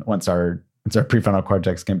can, once our prefrontal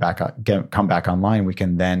cortex come back online, we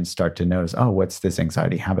can then start to notice, oh, what's this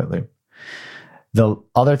anxiety habit loop? The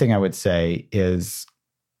other thing I would say is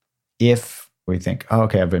if we think, oh,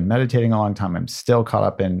 okay, I've been meditating a long time, I'm still caught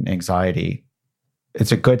up in anxiety,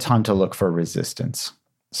 it's a good time to look for resistance.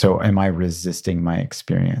 So am I resisting my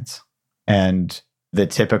experience? And the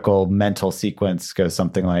typical mental sequence goes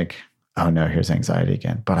something like, oh no, here's anxiety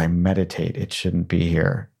again, but I meditate, it shouldn't be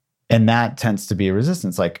here. And that tends to be a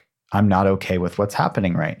resistance. Like, I'm not okay with what's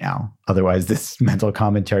happening right now. Otherwise, this mental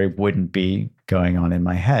commentary wouldn't be going on in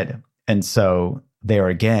my head. And so there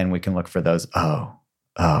again, we can look for those, oh.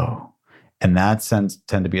 And that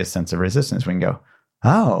tend to be a sense of resistance. We can go,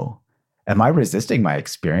 oh, am I resisting my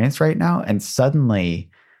experience right now? And suddenly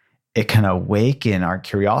it can awaken our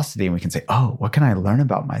curiosity and we can say, oh, what can I learn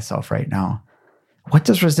about myself right now? What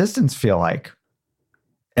does resistance feel like?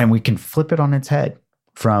 And we can flip it on its head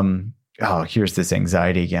from, oh, here's this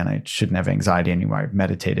anxiety again. I shouldn't have anxiety anymore. I've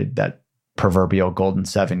meditated that proverbial golden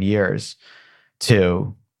 7 years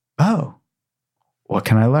to, oh, what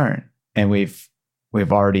can I learn? And we've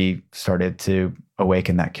already started to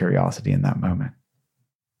awaken that curiosity in that moment.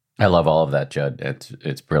 I love all of that, Judd.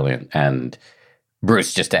 It's brilliant. And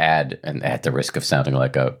Bruce, just to add, and at the risk of sounding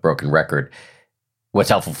like a broken record, what's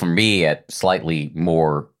helpful for me at slightly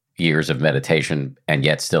more years of meditation and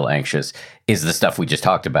yet still anxious is the stuff we just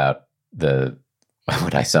talked about,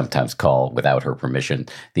 what I sometimes call, without her permission,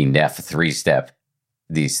 the Neff 3-step.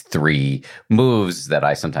 These 3 moves that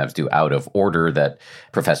I sometimes do out of order that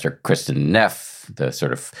Professor Kristen Neff, the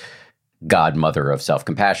sort of godmother of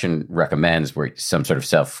self-compassion, recommends, where some sort of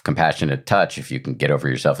self-compassionate touch, if you can get over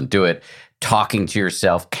yourself and do it, talking to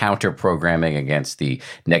yourself, counter-programming against the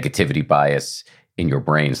negativity bias in your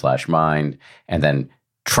brain/mind, and then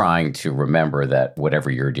trying to remember that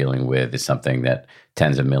whatever you're dealing with is something that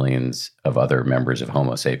tens of millions of other members of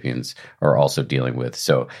Homo sapiens are also dealing with.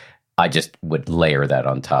 So I just would layer that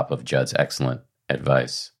on top of Judd's excellent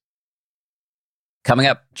advice. Coming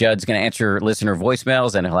up, Judd's going to answer listener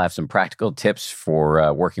voicemails, and he'll have some practical tips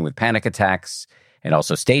for working with panic attacks and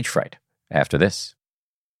also stage fright after this.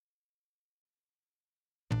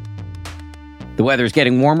 The weather's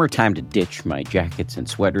getting warmer. Time to ditch my jackets and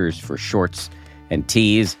sweaters for shorts and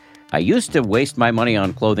tees. I used to waste my money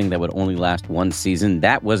on clothing that would only last one season.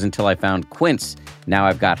 That was until I found Quince. Now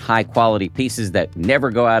I've got high-quality pieces that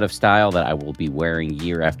never go out of style that I will be wearing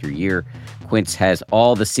year after year. Quince has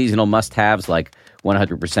all the seasonal must-haves like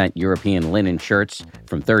 100% European linen shirts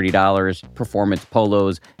from $30, performance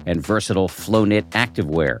polos, and versatile flow-knit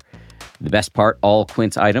activewear. The best part, all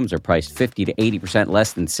Quince items are priced 50 to 80%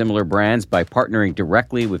 less than similar brands. By partnering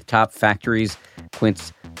directly with top factories,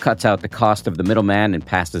 Quince cuts out the cost of the middleman and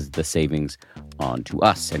passes the savings on to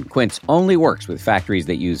us. And Quince only works with factories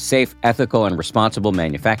that use safe, ethical, and responsible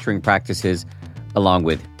manufacturing practices, along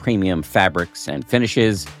with premium fabrics and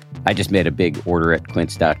finishes. I just made a big order at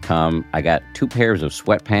quince.com. I got 2 pairs of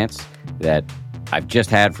sweatpants that I've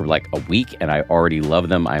just had for like a week, and I already love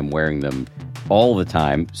them. I'm wearing them all the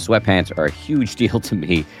time. Sweatpants are a huge deal to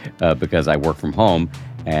me because I work from home,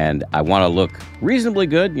 and I want to look reasonably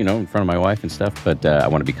good, in front of my wife and stuff, but I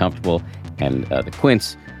want to be comfortable, and the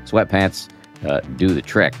Quince sweatpants do the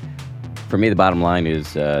trick. For me, the bottom line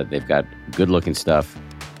is they've got good-looking stuff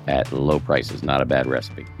at low prices. Not a bad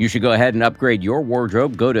recipe. You should go ahead and upgrade your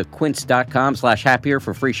wardrobe. Go to quince.com/happier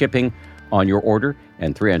for free shipping on your order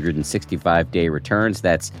and 365-day returns.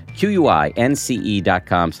 That's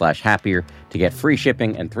QUINCE.com/happier to get free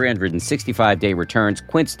shipping and 365-day returns.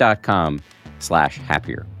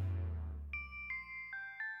 Quince.com/happier.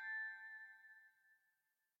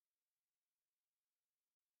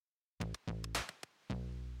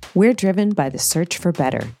 We're driven by the search for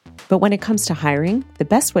better. But when it comes to hiring, the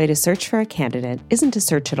best way to search for a candidate isn't to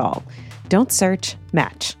search at all. Don't search,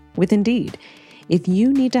 match with Indeed. If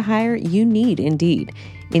you need to hire, you need Indeed.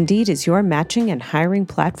 Indeed is your matching and hiring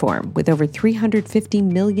platform with over 350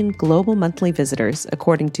 million global monthly visitors,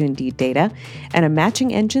 according to Indeed data, and a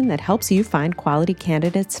matching engine that helps you find quality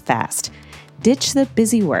candidates fast. Ditch the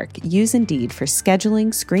busy work. Use Indeed for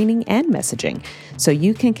scheduling, screening, and messaging so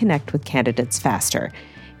you can connect with candidates faster.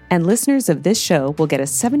 And listeners of this show will get a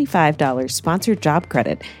 $75 sponsored job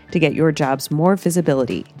credit to get your jobs more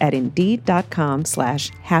visibility at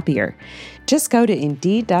Indeed.com/happier. Just go to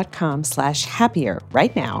Indeed.com/happier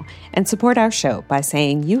right now and support our show by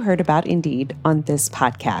saying you heard about Indeed on this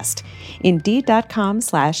podcast.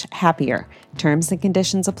 Indeed.com/happier. Terms and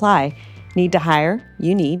conditions apply. Need to hire?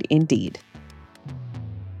 You need Indeed.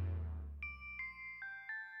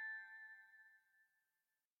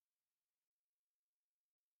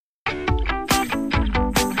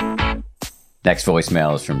 Next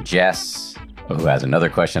voicemail is from Jess, who has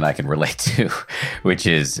another question I can relate to, which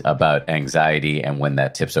is about anxiety and when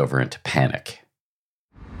that tips over into panic.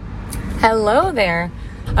 Hello there.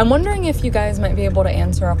 I'm wondering if you guys might be able to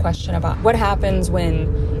answer a question about what happens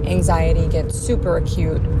when anxiety gets super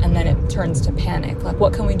acute and then it turns to panic. Like,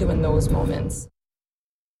 what can we do in those moments?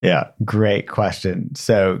 Yeah, great question.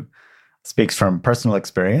 So, speaks from personal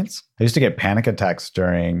experience. I used to get panic attacks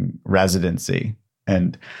during residency,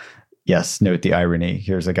 and yes, note the irony.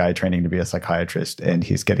 Here's a guy training to be a psychiatrist, and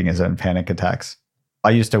he's getting his own panic attacks. I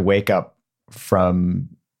used to wake up from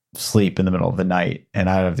sleep in the middle of the night, and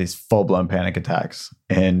I'd have these full-blown panic attacks.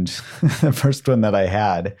 And the first one that I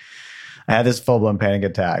had this full-blown panic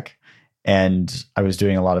attack, and I was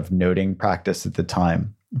doing a lot of noting practice at the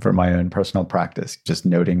time for my own personal practice, just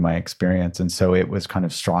noting my experience. And so it was kind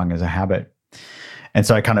of strong as a habit. And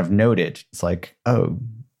so I kind of noted, it's like, oh,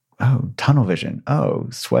 tunnel vision. Oh,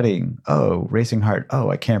 sweating. Oh, racing heart.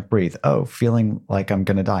 Oh, I can't breathe. Oh, feeling like I'm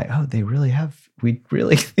going to die. Oh, these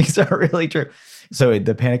are really true. So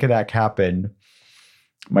the panic attack happened,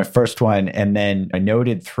 my first one, and then I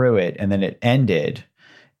noted through it, and then it ended.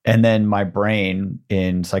 And then my brain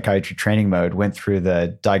in psychiatry training mode went through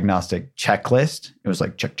the diagnostic checklist. It was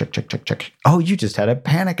like, check, check, check, check, check. Oh, you just had a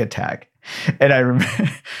panic attack. And I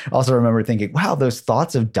also remember thinking, wow, those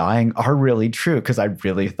thoughts of dying are really true, because I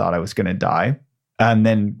really thought I was going to die. And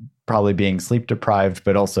then probably being sleep deprived,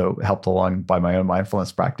 but also helped along by my own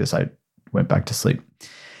mindfulness practice, I went back to sleep.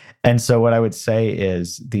 And so what I would say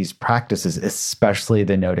is these practices, especially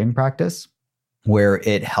the noting practice, where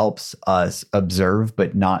it helps us observe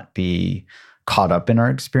but not be caught up in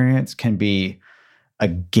our experience, can be a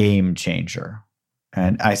game changer.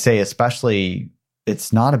 And I say especially,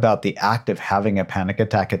 it's not about the act of having a panic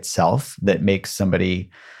attack itself that makes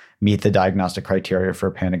somebody meet the diagnostic criteria for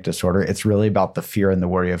a panic disorder. It's really about the fear and the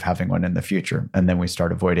worry of having one in the future. And then we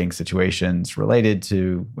start avoiding situations related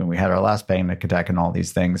to when we had our last panic attack and all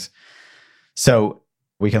these things. So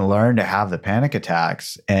we can learn to have the panic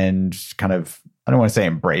attacks and kind of, I don't want to say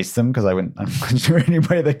embrace them, because I'm not sure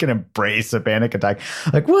anybody that can embrace a panic attack,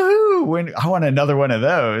 like, woohoo, I want another one of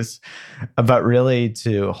those. But really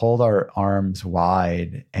to hold our arms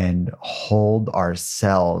wide and hold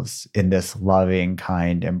ourselves in this loving,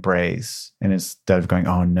 kind embrace. And instead of going,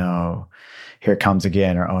 oh no, here it comes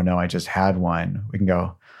again, or oh no, I just had one, we can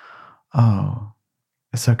go, oh,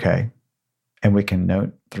 it's okay. And we can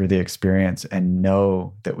note through the experience and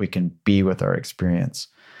know that we can be with our experience.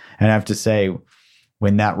 And I have to say,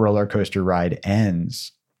 when that roller coaster ride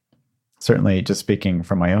ends, certainly just speaking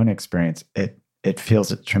from my own experience, it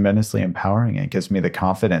feels tremendously empowering. It gives me the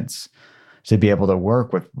confidence to be able to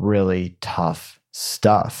work with really tough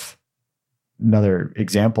stuff. Another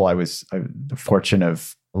example, I was fortunate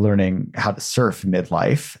of learning how to surf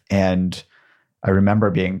midlife, and I remember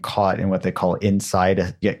being caught in what they call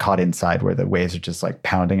get caught inside, where the waves are just like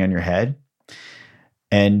pounding on your head.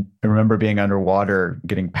 And I remember being underwater,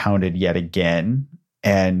 getting pounded yet again.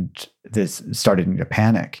 And this started to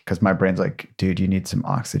panic because my brain's like, dude, you need some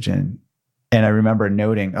oxygen. And I remember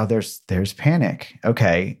noting, oh, there's panic.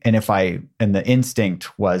 Okay. And the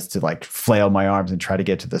instinct was to like flail my arms and try to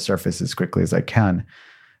get to the surface as quickly as I can.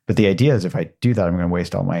 But the idea is if I do that, I'm going to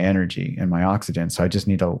waste all my energy and my oxygen. So I just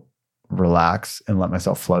need to relax and let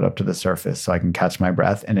myself float up to the surface so I can catch my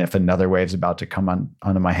breath. And if another wave's about to come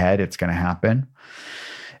onto my head, it's going to happen.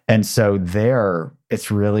 And so there,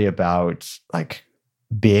 it's really about like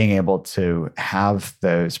being able to have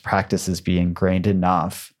those practices be ingrained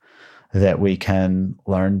enough that we can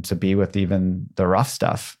learn to be with even the rough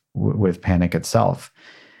stuff with panic itself,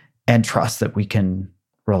 and trust that we can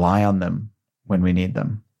rely on them when we need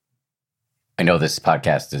them. I know this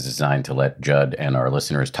podcast is designed to let Judd and our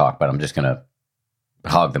listeners talk, but I'm just going to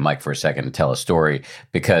hog the mic for a second and tell a story,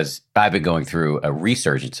 because I've been going through a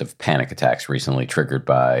resurgence of panic attacks recently, triggered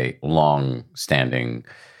by long-standing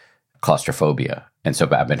claustrophobia. And so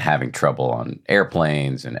I've been having trouble on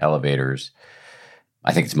airplanes and elevators.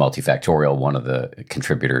 I think it's multifactorial. One of the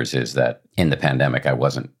contributors is that in the pandemic, I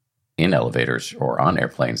wasn't in elevators or on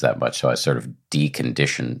airplanes that much, so I was sort of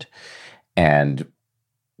deconditioned. And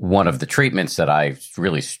one of the treatments that I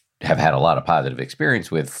really have had a lot of positive experience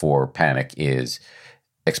with for panic is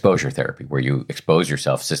exposure therapy, where you expose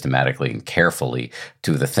yourself systematically and carefully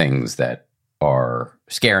to the things that are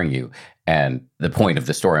scaring you. And the point of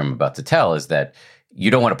the story I'm about to tell is that you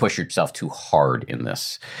don't want to push yourself too hard in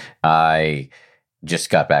this. I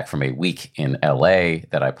just got back from a week in LA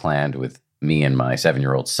that I planned with me and my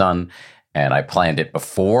 7-year-old son. And I planned it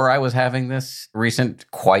before I was having this recent,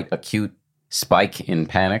 quite acute spike in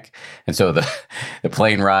panic. And so the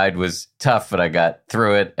plane ride was tough, but I got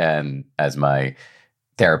through it. And as my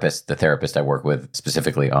therapist, the therapist I work with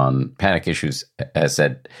specifically on panic issues, has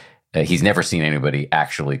said, he's never seen anybody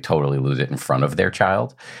actually totally lose it in front of their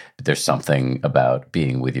child. But there's something about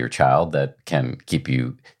being with your child that can keep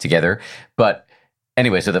you together. But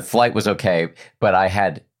anyway, so the flight was okay, but I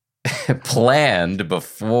had planned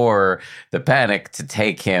before the panic to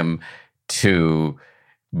take him to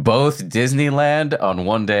both Disneyland on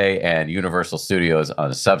one day and Universal Studios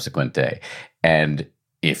on a subsequent day. And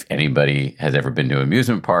if anybody has ever been to an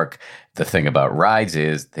amusement park, the thing about rides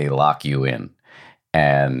is they lock you in.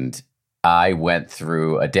 And I went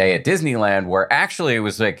through a day at Disneyland where actually it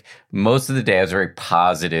was like most of the day I was very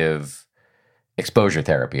positive exposure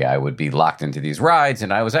therapy. I would be locked into these rides,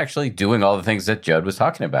 and I was actually doing all the things that Judd was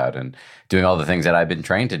talking about and doing all the things that I've been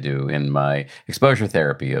trained to do in my exposure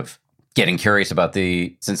therapy of getting curious about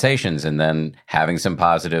the sensations and then having some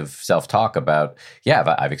positive self-talk about,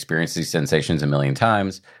 yeah, I've experienced these sensations a million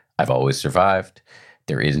times. I've always survived.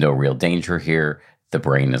 There is no real danger here. The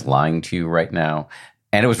brain is lying to you right now.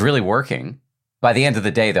 And it was really working. By the end of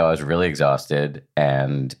the day, though, I was really exhausted.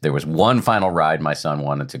 And there was one final ride my son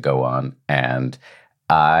wanted to go on. And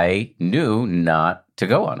I knew not to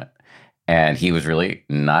go on it. And he was really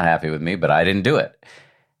not happy with me, but I didn't do it.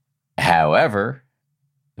 However,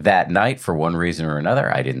 that night, for one reason or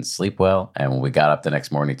another, I didn't sleep well. And when we got up the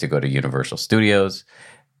next morning to go to Universal Studios,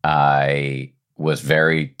 I was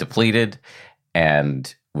very depleted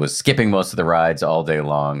and was skipping most of the rides all day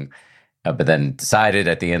long. But then decided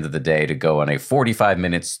at the end of the day to go on a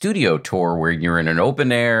 45-minute studio tour where you're in an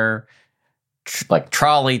open air, like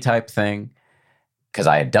trolley type thing. Because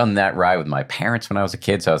I had done that ride with my parents when I was a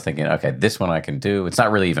kid. So I was thinking, okay, this one I can do. It's not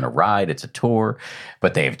really even a ride, it's a tour.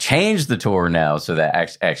 But they've changed the tour now so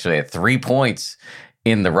that actually at 3 points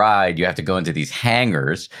in the ride, you have to go into these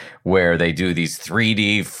hangars where they do these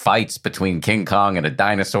 3D fights between King Kong and a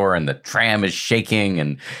dinosaur, and the tram is shaking.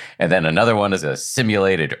 And then another one is a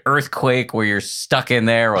simulated earthquake where you're stuck in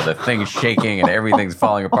there or the thing's shaking and everything's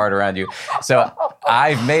falling apart around you. So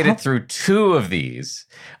I've made it through 2 of these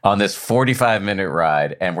on this 45-minute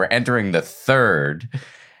ride, and we're entering the 3rd,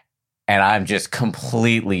 and I'm just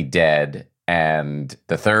completely dead. And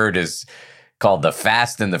the 3rd is called The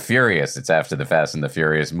Fast and the Furious. It's after the Fast and the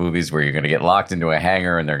Furious movies where you're going to get locked into a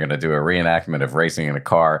hangar and they're going to do a reenactment of racing in a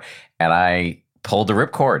car. And I pulled the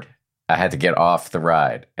ripcord. I had to get off the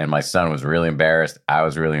ride. And my son was really embarrassed. I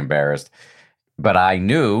was really embarrassed. But I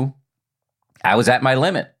knew I was at my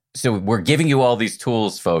limit. So we're giving you all these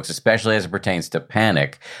tools, folks, especially as it pertains to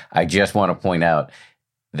panic. I just want to point out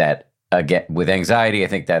that, again, with anxiety, I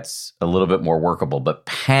think that's a little bit more workable. But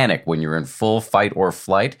panic, when you're in full fight or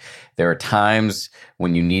flight, there are times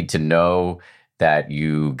when you need to know that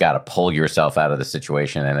you got to pull yourself out of the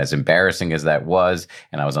situation. And as embarrassing as that was,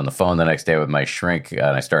 and I was on the phone the next day with my shrink, and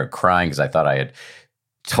I started crying because I thought I had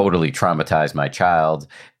totally traumatized my child.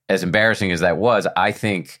 As embarrassing as that was, I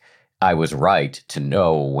think I was right to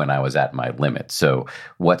know when I was at my limit. So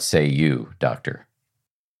what say you, Doctor?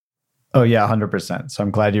 Oh, yeah, 100%. So I'm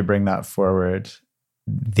glad you bring that forward.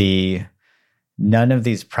 None of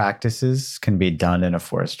these practices can be done in a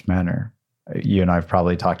forced manner. You and I have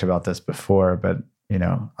probably talked about this before, but,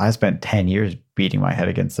 I spent 10 years beating my head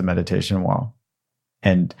against the meditation wall.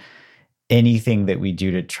 And anything that we do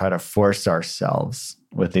to try to force ourselves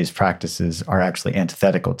with these practices are actually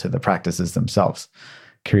antithetical to the practices themselves.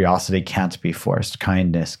 Curiosity can't be forced.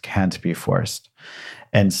 Kindness can't be forced.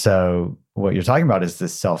 And so what you're talking about is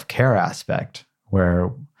this self-care aspect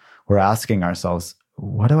where we're asking ourselves,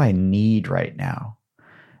 what do I need right now?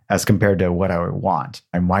 As compared to what I want.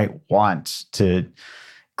 I might want to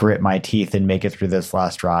grit my teeth and make it through this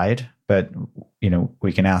last ride, but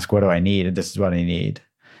we can ask, what do I need? And this is what I need.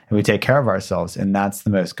 And we take care of ourselves. And that's the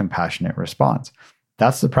most compassionate response.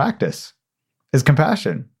 That's the practice, is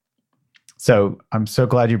compassion. So I'm so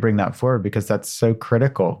glad you bring that forward because that's so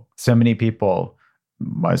critical. So many people,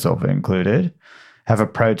 myself included, have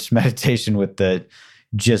approached meditation with the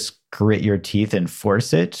just grit your teeth and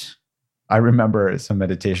force it. I remember some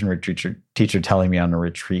meditation teacher telling me on a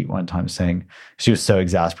retreat one time saying she was so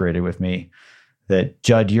exasperated with me that,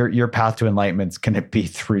 Judd, your path to enlightenment is going to be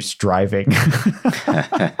through striving.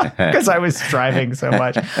 Because I was striving so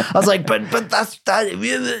much. I was like, but that's that.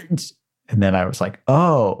 And then I was like,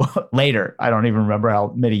 oh, later, I don't even remember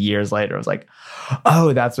how many years later, I was like,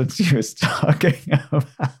 oh, that's what she was talking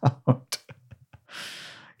about.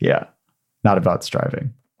 Yeah, not about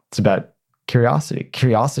striving. It's about curiosity.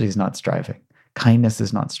 Curiosity is not striving. Kindness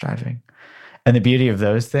is not striving. And the beauty of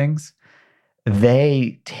those things,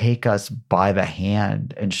 they take us by the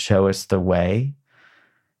hand and show us the way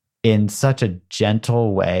in such a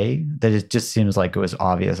gentle way that it just seems like it was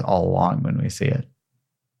obvious all along when we see it.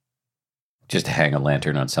 Just to hang a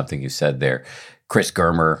lantern on something you said there, Chris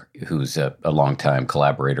Germer, who's a longtime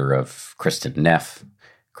collaborator of Kristen Neff.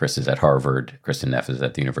 Chris is at Harvard. Kristen Neff is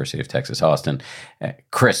at the University of Texas, Austin.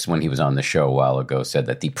 Chris, when he was on the show a while ago, said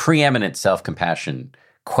that the preeminent self-compassion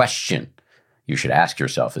question you should ask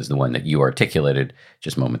yourself is the one that you articulated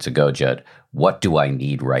just moments ago, Judd. What do I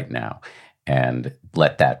need right now? And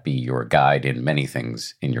let that be your guide in many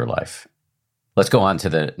things in your life. Let's go on to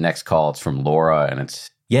the next call. It's from Laura, and it's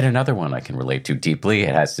yet another one I can relate to deeply.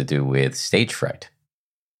 It has to do with stage fright.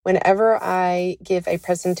 Whenever I give a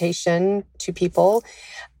presentation to people,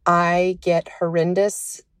 I get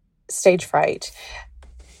horrendous stage fright.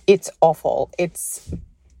 It's awful. It's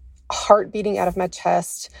heart beating out of my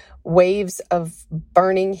chest, waves of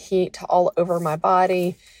burning heat all over my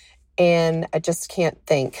body, and I just can't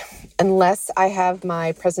think. Unless I have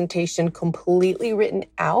my presentation completely written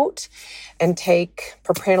out and take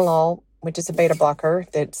propranolol, which is a beta blocker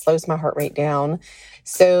that slows my heart rate down.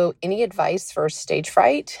 So any advice for stage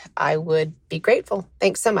fright, I would be grateful.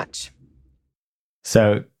 Thanks so much.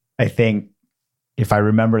 So I think if I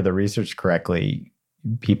remember the research correctly,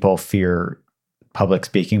 people fear public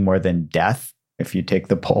speaking more than death if you take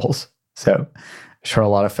the polls. So I'm sure a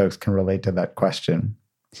lot of folks can relate to that question.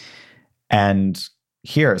 And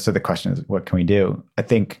here, so the question is, what can we do? I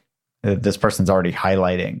think this person's already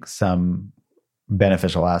highlighting some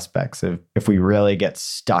beneficial aspects of if we really get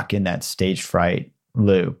stuck in that stage fright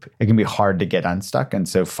loop, it can be hard to get unstuck. And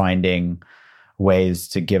so finding ways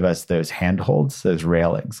to give us those handholds, those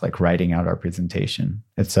railings, like writing out our presentation,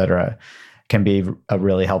 etc., can be a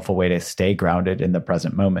really helpful way to stay grounded in the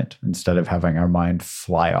present moment instead of having our mind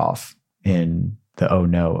fly off in the, oh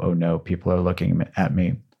no, people are looking at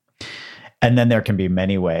me. And then there can be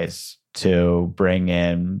many ways to bring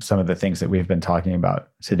in some of the things that we've been talking about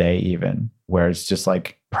today, even where it's just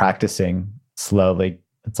like practicing slowly.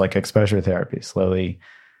 It's like exposure therapy, slowly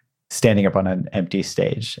standing up on an empty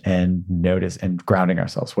stage and notice and grounding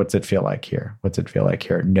ourselves. What's it feel like here? What's it feel like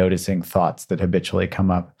here? Noticing thoughts that habitually come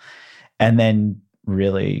up. And then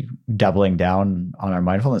really doubling down on our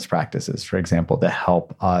mindfulness practices, for example, to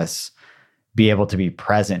help us be able to be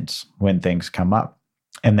present when things come up.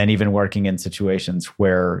 And then even working in situations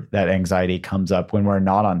where that anxiety comes up when we're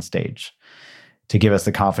not on stage, to give us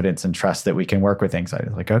the confidence and trust that we can work with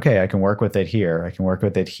anxiety. Like, okay, I can work with it here. I can work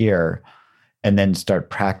with it here. And then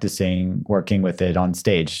start practicing working with it on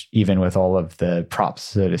stage, even with all of the props,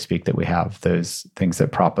 so to speak, that we have, those things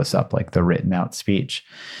that prop us up, like the written out speech.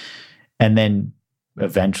 And then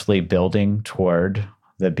eventually building toward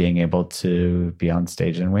the being able to be on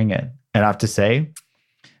stage and wing it. And I have to say,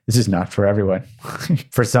 this is not for everyone.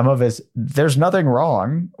 For some of us, there's nothing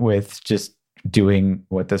wrong with just doing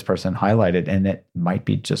what this person highlighted, and it might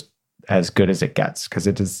be just as good as it gets, because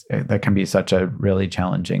that can be such a really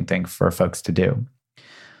challenging thing for folks to do.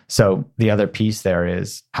 So the other piece there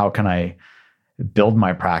is, how can I build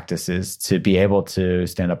my practices to be able to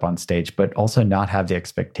stand up on stage, but also not have the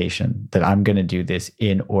expectation that I'm going to do this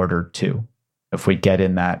in order to. If we get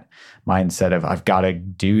in that mindset of I've got to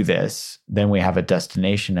do this, then we have a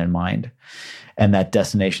destination in mind, and that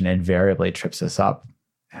destination invariably trips us up.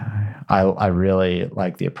 I really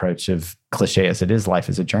like the approach of, cliche as it is, life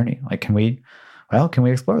is a journey. Like, can we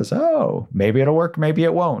explore this? Oh, maybe it'll work, maybe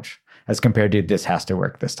it won't, as compared to this has to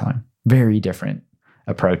work this time. Very different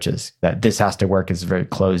approaches. That this has to work is very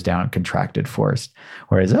closed down, contracted, forced.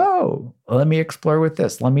 Whereas, oh, let me explore with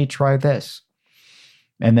this. Let me try this.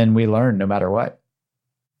 And then we learn no matter what.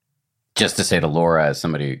 Just to say to Laura, as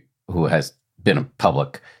somebody who has been a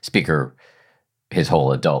public speaker his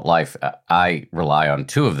whole adult life, I rely on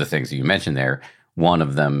two of the things that you mentioned there. One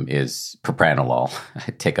of them is propranolol.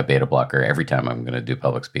 I take a beta blocker every time I'm going to do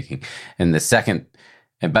public speaking. And the second,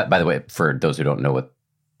 and by the way, for those who don't know what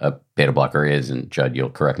a beta blocker is, and Judd, you'll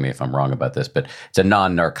correct me if I'm wrong about this, but it's a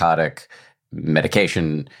non-narcotic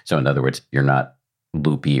medication. So in other words, you're not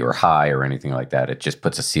loopy or high or anything like that. It just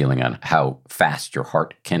puts a ceiling on how fast your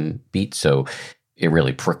heart can beat. So it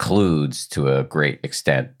really precludes, to a great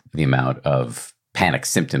extent, the amount of panic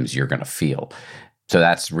symptoms you're going to feel. So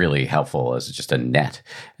that's really helpful as just a net.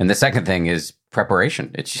 And the second thing is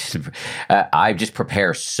preparation. It's just, I just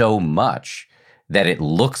prepare so much that it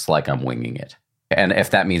looks like I'm winging it. And if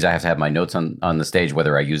that means I have to have my notes on the stage,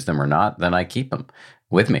 whether I use them or not, then I keep them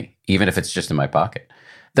with me, even if it's just in my pocket.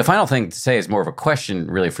 The final thing to say is more of a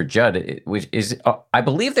question really for Judd, which is, I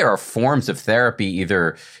believe there are forms of therapy,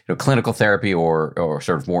 either clinical therapy or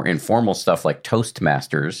sort of more informal stuff like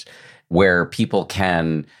Toastmasters, where people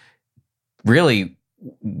can really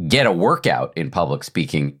get a workout in public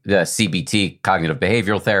speaking, the CBT, cognitive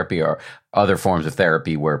behavioral therapy, or other forms of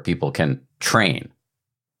therapy where people can train.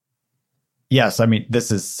 Yes, I mean,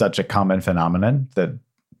 this is such a common phenomenon that,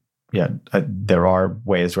 there are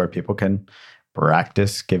ways where people can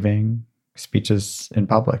practice giving speeches in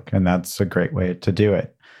public, and that's a great way to do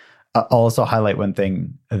it. I'll also highlight one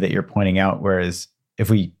thing that you're pointing out, whereas if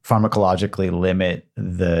we pharmacologically limit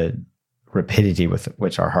the rapidity with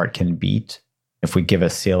which our heart can beat, if we give a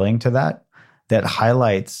ceiling to that, that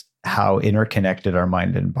highlights how interconnected our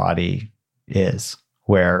mind and body is,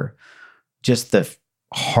 where just the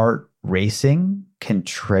heart racing can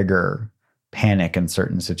trigger panic in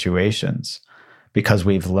certain situations because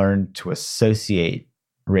we've learned to associate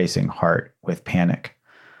racing heart with panic.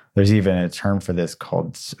 There's even a term for this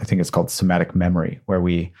called, I think it's called somatic memory, where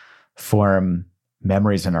we form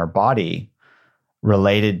memories in our body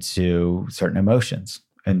related to certain emotions.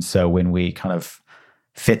 And so when we kind of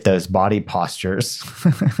fit those body postures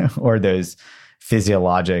or those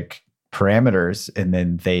physiologic parameters, and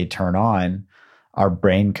then they turn on, our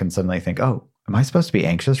brain can suddenly think, oh, am I supposed to be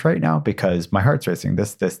anxious right now? Because my heart's racing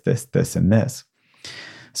this, and this.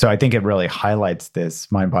 So I think it really highlights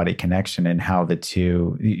this mind-body connection and how the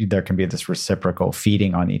two, there can be this reciprocal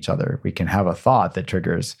feeding on each other. We can have a thought that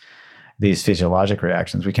triggers these physiologic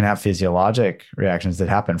reactions. We can have physiologic reactions that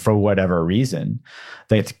happen for whatever reason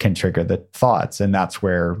that can trigger the thoughts. And that's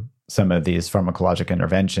where some of these pharmacologic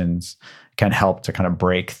interventions can help to kind of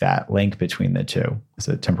break that link between the two as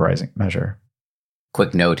a temporizing measure.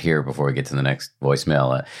 Quick note here before we get to the next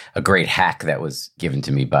voicemail. A great hack that was given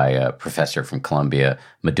to me by a professor from Columbia,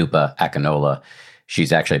 Madupa Akinola.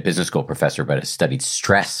 She's actually a business school professor, but has studied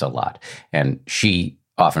stress a lot. And she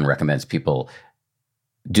often recommends people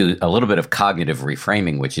do a little bit of cognitive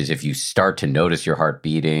reframing, which is if you start to notice your heart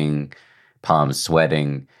beating, palms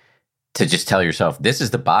sweating, to just tell yourself, this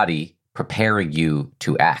is the body preparing you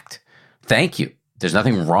to act. Thank you. There's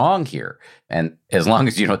nothing wrong here. And as long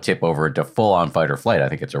as you don't tip over into full-on fight or flight, I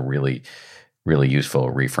think it's a really, really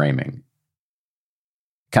useful reframing.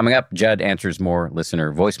 Coming up, Judd answers more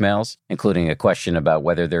listener voicemails, including a question about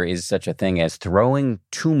whether there is such a thing as throwing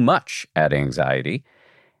too much at anxiety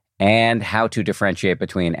and how to differentiate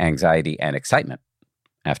between anxiety and excitement.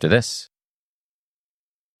 After this.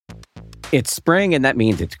 It's spring, and that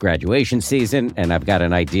means it's graduation season, and I've got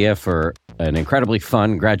an idea for an incredibly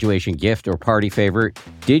fun graduation gift or party favor.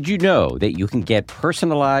 Did you know that you can get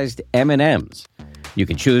personalized M&Ms? You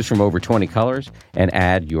can choose from over 20 colors and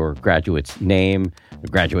add your graduate's name,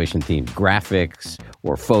 graduation-themed graphics,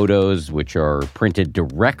 or photos, which are printed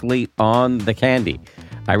directly on the candy.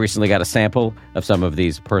 I recently got a sample of some of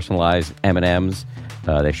these personalized M&Ms.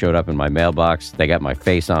 They showed up in my mailbox. They got my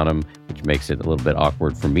face on them, which makes it a little bit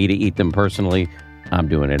awkward for me to eat them personally. I'm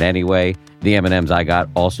doing it anyway. The M&Ms I got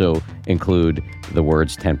also include the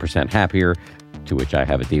words 10% happier, to which I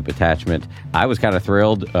have a deep attachment. I was kind of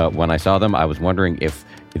thrilled when I saw them. I was wondering if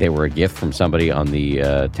they were a gift from somebody on the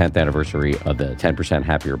 10th anniversary of the 10%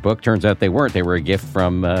 Happier book. Turns out they weren't. They were a gift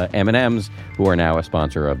from M&Ms, who are now a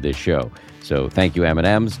sponsor of this show. So thank you,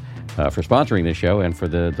 M&Ms, for sponsoring this show and for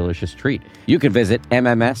the delicious treat. You can visit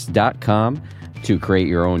mms.com to create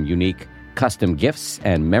your own unique custom gifts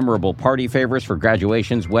and memorable party favors for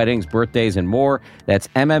graduations, weddings, birthdays, and more. That's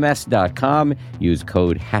mms.com. Use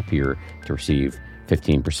code HAPPIER to receive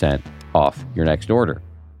 15% off your next order.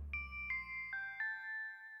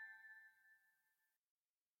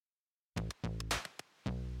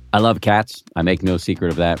 I love cats. I make no secret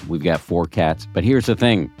of that. We've got 4 cats. But here's the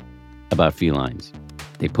thing about felines.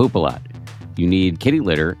 They poop a lot. You need kitty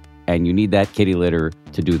litter, and you need that kitty litter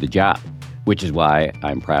to do the job, which is why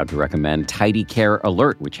I'm proud to recommend Tidy Care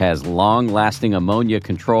Alert, which has long-lasting ammonia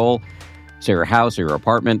control, so your house or your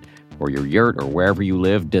apartment or your yurt or wherever you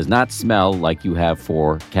live does not smell like you have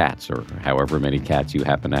 4 cats or however many cats you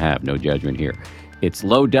happen to have. No judgment here. It's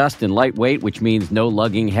low dust and lightweight, which means no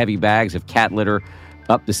lugging heavy bags of cat litter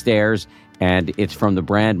up the stairs, and it's from the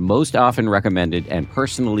brand most often recommended and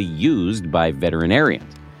personally used by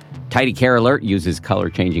veterinarians. Tidy Care Alert uses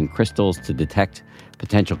color-changing crystals to detect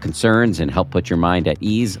potential concerns and help put your mind at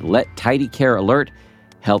ease. Let Tidy Care Alert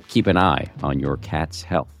help keep an eye on your cat's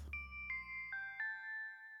health.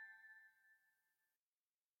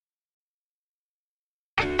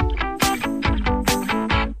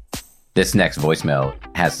 This next voicemail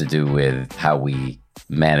has to do with how we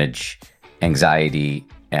manage anxiety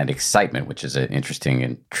and excitement, which is an interesting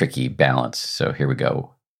and tricky balance. So here we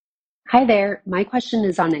go. Hi there. My question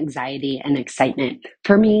is on anxiety and excitement.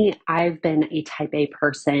 For me, I've been a type A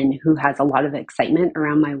person who has a lot of excitement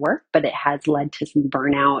around my work, but it has led to some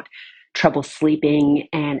burnout, trouble sleeping,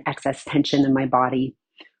 and excess tension in my body.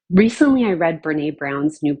 Recently, I read Brene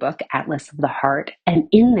Brown's new book, Atlas of the Heart, and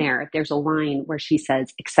in there's a line where she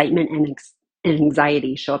says excitement and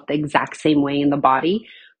anxiety show up the exact same way in the body,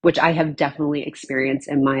 which I have definitely experienced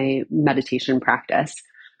in my meditation practice.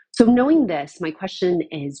 So knowing this, my question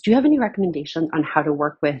is, do you have any recommendations on how to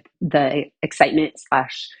work with the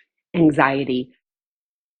excitement/anxiety?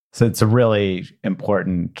 So it's a really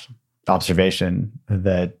important observation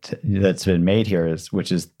that's been made here,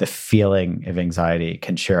 which is the feeling of anxiety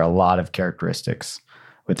can share a lot of characteristics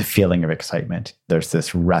with the feeling of excitement. There's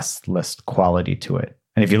this restless quality to it.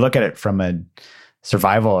 And if you look at it from a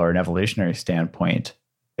survival or an evolutionary standpoint,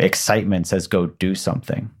 excitement says, go do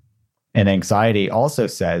something. And anxiety also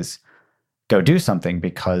says, go do something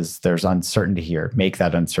because there's uncertainty here. Make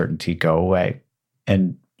that uncertainty go away.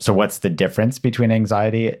 And so what's the difference between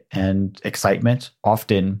anxiety and excitement?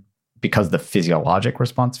 Often, because the physiologic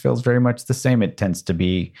response feels very much the same, it tends to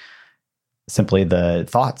be simply the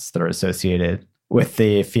thoughts that are associated with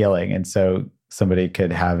the feeling. And so somebody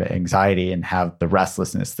could have anxiety and have the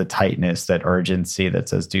restlessness, the tightness, that urgency that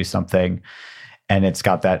says do something. And it's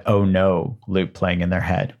got that oh no loop playing in their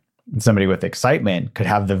head. Somebody with excitement could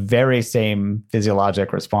have the very same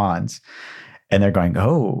physiologic response. And they're going,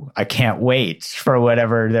 oh, I can't wait for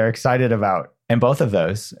whatever they're excited about. And both of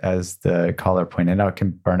those, as the caller pointed out,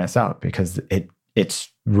 can burn us out because it's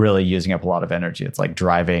really using up a lot of energy. It's like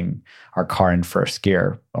driving our car in first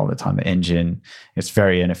gear all the time. The engine is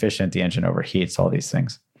very inefficient. The engine overheats, all these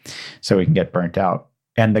things. So we can get burnt out.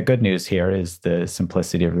 And the good news here is the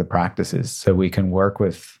simplicity of the practices. So we can work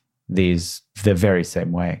with these the very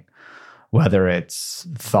same way, whether it's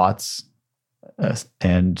thoughts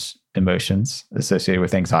and emotions associated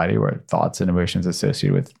with anxiety or thoughts and emotions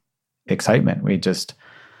associated with excitement. We just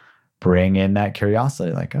bring in that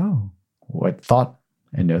curiosity, like, oh, what thought?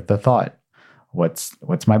 And note the thought.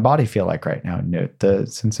 What's my body feel like right now? Note the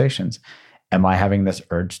sensations. Am I having this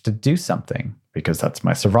urge to do something? Because that's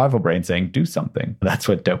my survival brain saying, do something. That's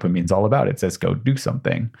what dopamine's all about. It says, go do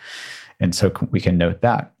something. And so we can note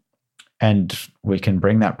that. And we can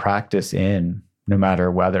bring that practice in no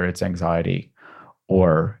matter whether it's anxiety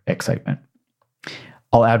or excitement.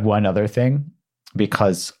 I'll add one other thing,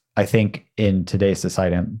 because I think in today's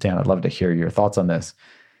society, and Dan, I'd love to hear your thoughts on this.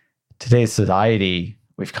 Today's society,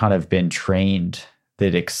 we've kind of been trained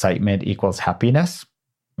that excitement equals happiness,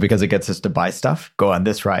 because it gets us to buy stuff, go on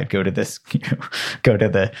this ride, go to this, go to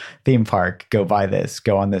the theme park, go buy this,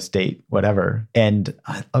 go on this date, whatever. And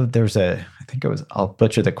I'll butcher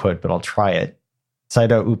the quote, but I'll try it.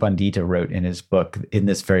 Sayadaw U Pandita wrote in his book, In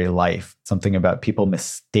This Very Life, something about people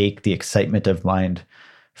mistake the excitement of mind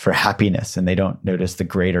for happiness, and they don't notice the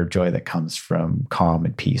greater joy that comes from calm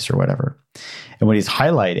and peace or whatever. And what he's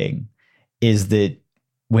highlighting is that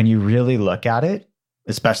when you really look at it,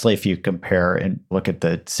 especially if you compare and look at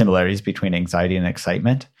the similarities between anxiety and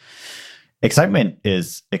excitement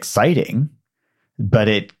is exciting, but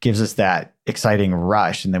it gives us that exciting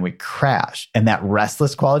rush and then we crash. And that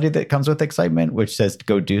restless quality that comes with excitement, which says to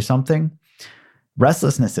go do something,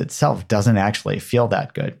 restlessness itself doesn't actually feel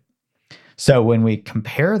that good. So when we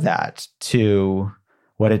compare that to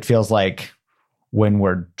what it feels like when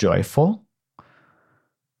we're joyful,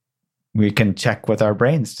 we can check with our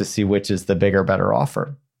brains to see which is the bigger, better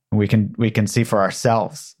offer. We can see for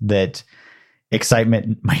ourselves that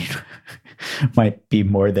excitement might be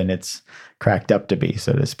more than it's cracked up to be,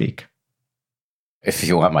 so to speak. If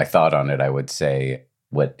you want my thought on it, I would say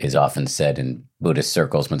what is often said in Buddhist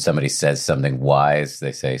circles when somebody says something wise,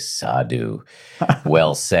 they say, sadhu,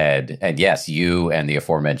 well said. And yes, you and the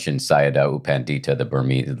aforementioned Sayadaw U Pandita,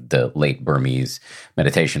 the late Burmese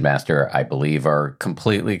meditation master, I believe are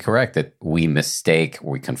completely correct that we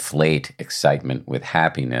conflate excitement with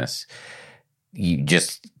happiness. You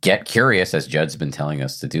just get curious, as Judd's been telling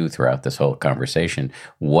us to do throughout this whole conversation.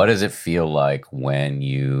 What does it feel like when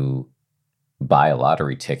you buy a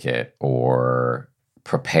lottery ticket or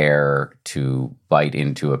prepare to bite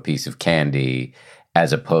into a piece of candy,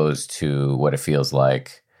 as opposed to what it feels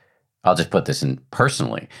like? I'll just put this in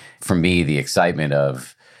personally. For me, the excitement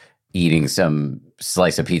of eating some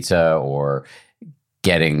slice of pizza or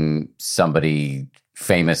getting somebody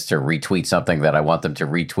famous to retweet something that I want them to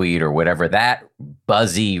retweet or whatever, that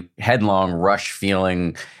buzzy, headlong rush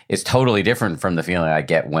feeling is totally different from the feeling I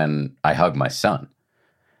get when I hug my son,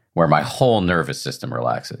 where my whole nervous system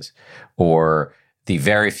relaxes. Or the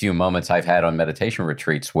very few moments I've had on meditation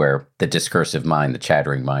retreats where the discursive mind, the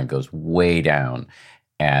chattering mind goes way down,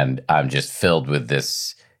 and I'm just filled with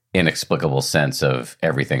this inexplicable sense of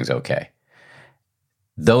everything's okay.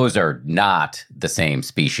 Those are not the same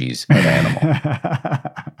species of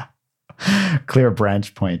animal. Clear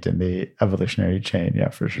branch point in the evolutionary chain, yeah,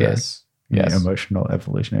 for sure. Yes. The emotional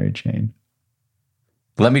evolutionary chain.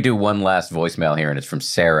 Let me do one last voicemail here, and it's from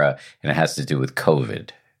Sarah, and it has to do with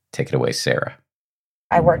COVID. Take it away, Sarah.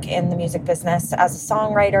 I work in the music business as a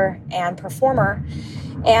songwriter and performer,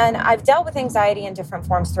 and I've dealt with anxiety in different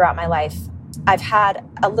forms throughout my life. I've had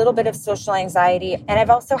a little bit of social anxiety, and I've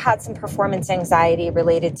also had some performance anxiety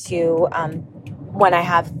related to when I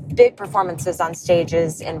have big performances on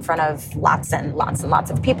stages in front of lots and lots and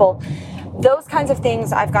lots of people. Those kinds of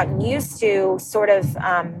things I've gotten used to sort of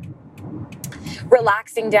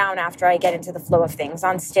relaxing down after I get into the flow of things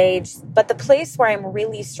on stage. But the place where I'm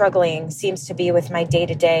really struggling seems to be with my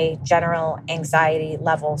day-to-day general anxiety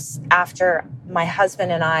levels after my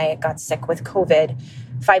husband and I got sick with COVID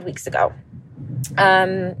 5 weeks ago.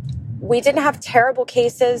 We didn't have terrible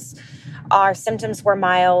cases. Our symptoms were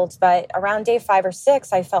mild, but around day 5 or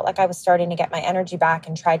 6, I felt like I was starting to get my energy back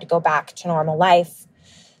and tried to go back to normal life.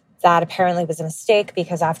 That apparently was a mistake,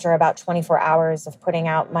 because after about 24 hours of putting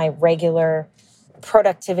out my regular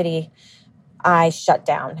productivity, I shut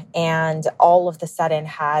down and all of the sudden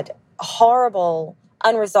had horrible,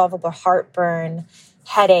 unresolvable heartburn,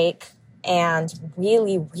 headache, and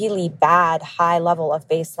really, really bad high level of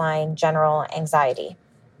baseline general anxiety.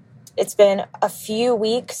 It's been a few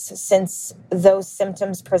weeks since those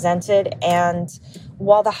symptoms presented, and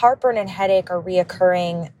while the heartburn and headache are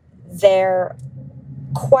reoccurring, they're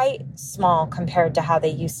quite small compared to how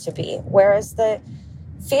they used to be, whereas the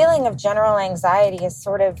feeling of general anxiety has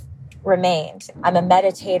sort of remained. I'm a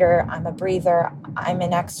meditator, I'm a breather, I'm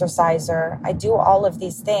an exerciser. I do all of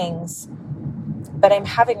these things, but I'm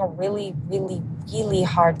having a really, really, really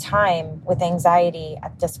hard time with anxiety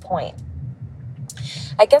at this point.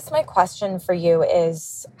 I guess my question for you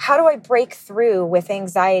is, how do I break through with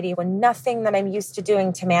anxiety when nothing that I'm used to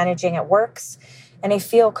doing to managing it works? and I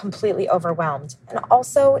feel completely overwhelmed. And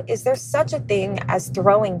also, is there such a thing as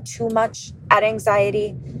throwing too much at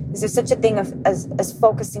anxiety? Is there such a thing as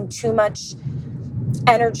focusing too much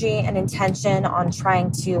energy and intention on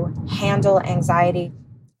trying to handle anxiety?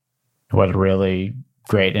 What a really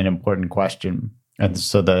great and important question. And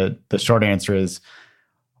so the short answer is,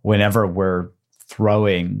 whenever we're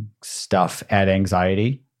throwing stuff at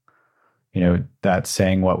anxiety, that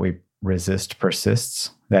saying, what we resist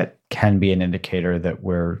persists, that can be an indicator that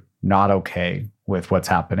we're not okay with what's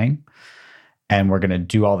happening. And we're going to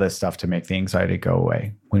do all this stuff to make the anxiety go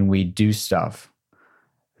away. When we do stuff,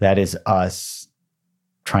 that is us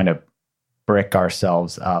trying to brick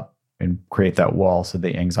ourselves up and create that wall so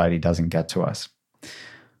the anxiety doesn't get to us.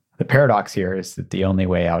 The paradox here is that the only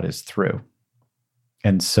way out is through.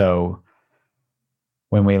 And so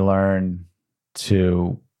when we learn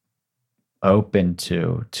to open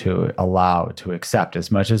to allow, to accept as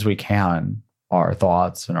much as we can our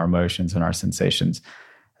thoughts and our emotions and our sensations,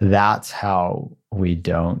 that's how we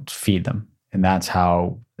don't feed them. And that's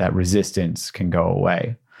how that resistance can go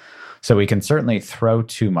away. So we can certainly throw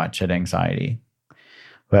too much at anxiety,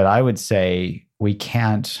 but I would say we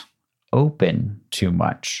can't open too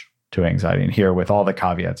much to anxiety. And here, with all the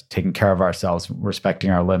caveats, taking care of ourselves, respecting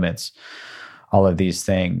our limits, all of these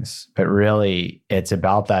things. But really, it's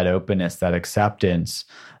about that openness, that acceptance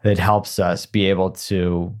that helps us be able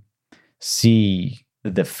to see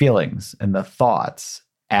the feelings and the thoughts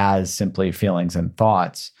as simply feelings and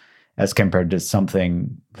thoughts, as compared to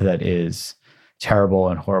something that is terrible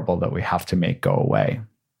and horrible that we have to make go away.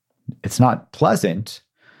 It's not pleasant,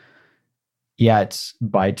 yet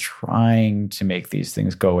by trying to make these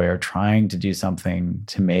things go away, or trying to do something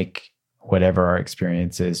to make whatever our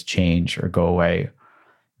experience is change or go away,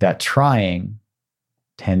 that trying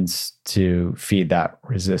tends to feed that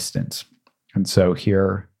resistance. And so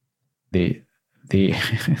here, the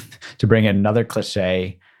to bring in another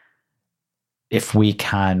cliche, if we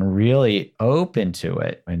can really open to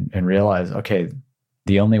it and realize, okay,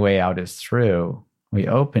 the only way out is through, we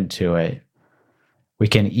open to it, we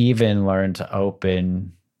can even learn to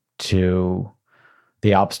open to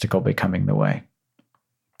the obstacle becoming the way.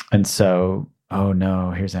 And so, oh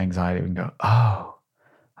no, here's anxiety. We can go,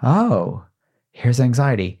 oh, here's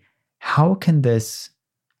anxiety. How can this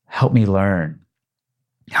help me learn?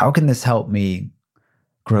 How can this help me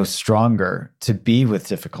grow stronger to be with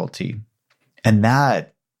difficulty? And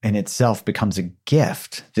that in itself becomes a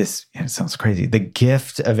gift. It sounds crazy. The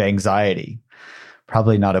gift of anxiety.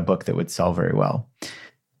 Probably not a book that would sell very well.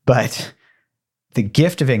 But the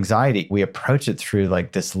gift of anxiety, we approach it through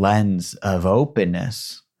like this lens of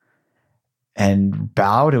openness and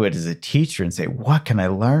bow to it as a teacher and say, what can I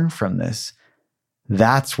learn from this?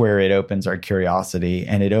 That's where it opens our curiosity,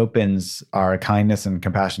 and it opens our kindness and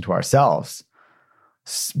compassion to ourselves,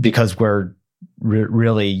 because we're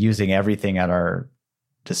really using everything at our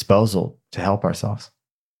disposal to help ourselves.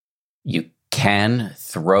 You can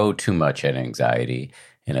throw too much at anxiety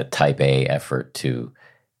in a type A effort to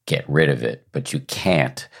get rid of it, but you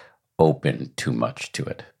can't open too much to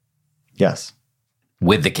it. Yes.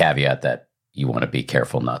 With the caveat that you want to be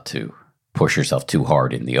careful not to push yourself too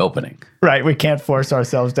hard in the opening. Right. We can't force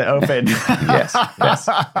ourselves to open.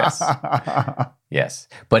 Yes.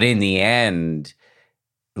 But in the end,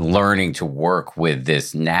 learning to work with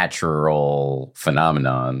this natural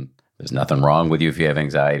phenomenon, there's nothing wrong with you if you have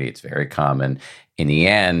anxiety. It's very common. In the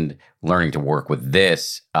end, learning to work with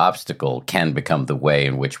this obstacle can become the way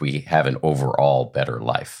in which we have an overall better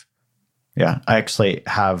life. Yeah. I actually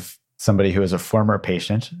have somebody who is a former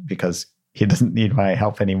patient, because he doesn't need my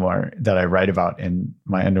help anymore, that I write about in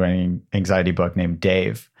my Unwinding Anxiety book, named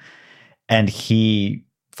Dave. And he,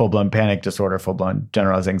 full-blown panic disorder, full-blown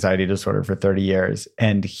generalized anxiety disorder for 30 years.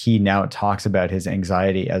 And he now talks about his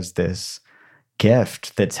anxiety as this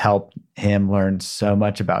gift that's helped him learn so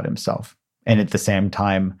much about himself. And at the same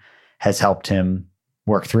time has helped him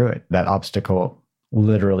work through it. That obstacle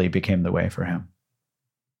literally became the way for him.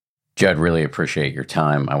 Judd, really appreciate your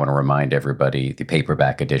time. I want to remind everybody the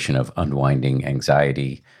paperback edition of Unwinding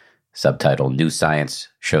Anxiety, subtitle New Science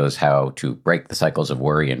Shows How to Break the Cycles of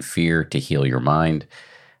Worry and Fear to Heal Your Mind.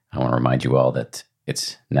 I want to remind you all that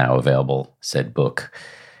it's now available, said book,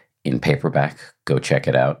 in paperback. Go check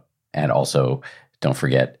it out. And also, don't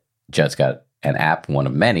forget, Judd's got an app, one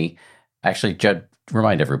of many. Actually, Judd,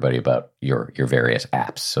 remind everybody about your various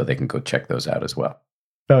apps so they can go check those out as well.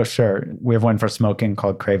 Oh, sure. We have one for smoking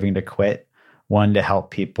called Craving to Quit, one to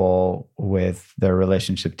help people with their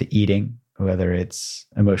relationship to eating, whether it's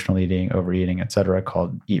emotional eating, overeating, et cetera,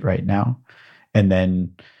 called Eat Right Now. And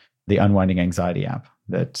then the Unwinding Anxiety app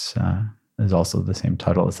that's is also the same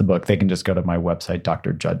title as the book. They can just go to my website,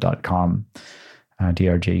 drjudd.com,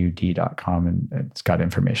 drjud.com, and it's got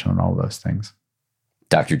information on all those things.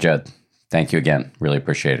 Dr. Judd, thank you again. Really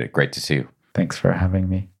appreciate it. Great to see you. Thanks for having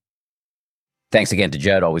me. Thanks again to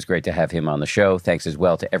Judd. Always great to have him on the show. Thanks as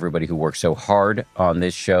well to everybody who worked so hard on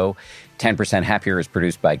this show. 10% Happier is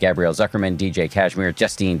produced by Gabrielle Zuckerman, DJ Kashmir,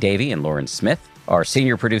 Justine Davey, and Lauren Smith. Our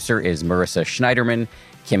senior producer is Marissa Schneiderman.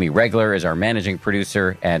 Kimmy Regler is our managing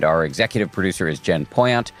producer, and our executive producer is Jen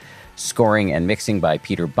Poyant. Scoring and mixing by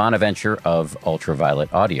Peter Bonaventure of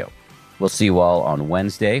Ultraviolet Audio. We'll see you all on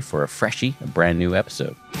Wednesday for a brand new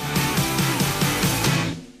episode.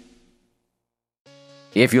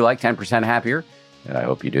 If you like 10% Happier, and I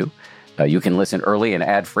hope you do, you can listen early and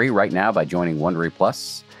ad-free right now by joining Wondery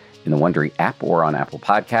Plus in the Wondery app or on Apple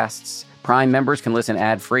Podcasts. Prime members can listen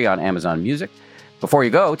ad-free on Amazon Music. Before you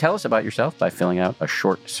go, tell us about yourself by filling out a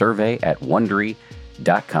short survey at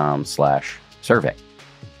Wondery.com/survey.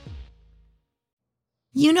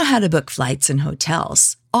 You know how to book flights and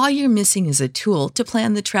hotels. All you're missing is a tool to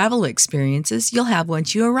plan the travel experiences you'll have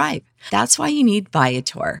once you arrive. That's why you need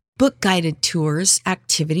Viator. Book guided tours,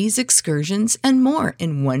 activities, excursions, and more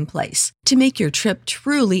in one place to make your trip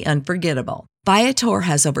truly unforgettable. Viator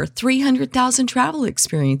has over 300,000 travel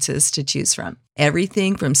experiences to choose from.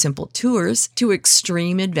 Everything from simple tours to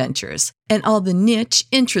extreme adventures and all the niche,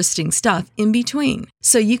 interesting stuff in between.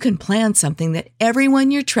 So you can plan something that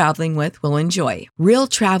everyone you're traveling with will enjoy. Real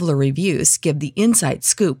traveler reviews give the inside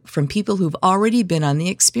scoop from people who've already been on the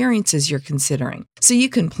experiences you're considering. So you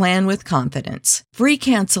can plan with confidence. Free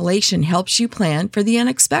cancellation helps you plan for the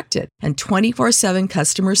unexpected. And 24/7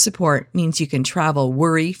 customer support means you can travel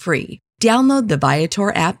worry-free. Download the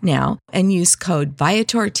Viator app now and use code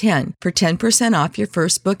Viator10 for 10% off your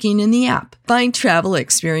first booking in the app. Find travel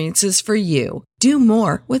experiences for you. Do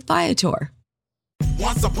more with Viator.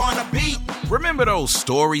 Once upon a beat. Remember those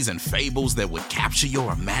stories and fables that would capture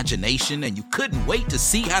your imagination and you couldn't wait to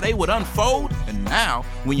see how they would unfold? And now,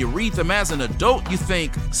 when you read them as an adult, you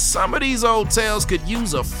think, some of these old tales could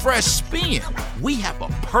use a fresh spin. We have a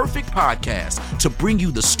perfect podcast to bring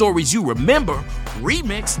you the stories you remember,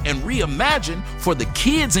 remix, and reimagine for the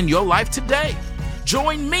kids in your life today.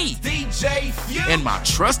 Join me, DJ Few, and my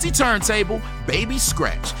trusty turntable, Baby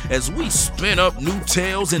Scratch, as we spin up new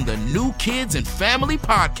tales in the New Kids and Family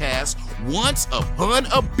podcast, Once Upon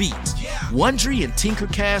a Beat. Wondery and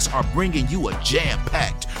Tinkercast are bringing you a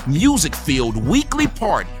jam-packed, music-filled weekly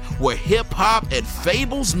party where hip-hop and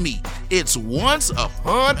fables meet. It's Once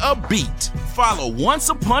Upon a Beat. Follow Once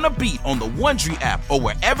Upon a Beat on the Wondery app or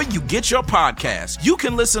wherever you get your podcasts. You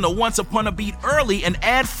can listen to Once Upon a Beat early and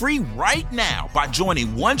ad-free right now by joining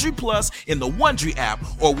Wondery Plus in the Wondery app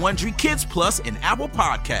or Wondery Kids Plus in Apple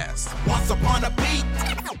Podcasts. Once Upon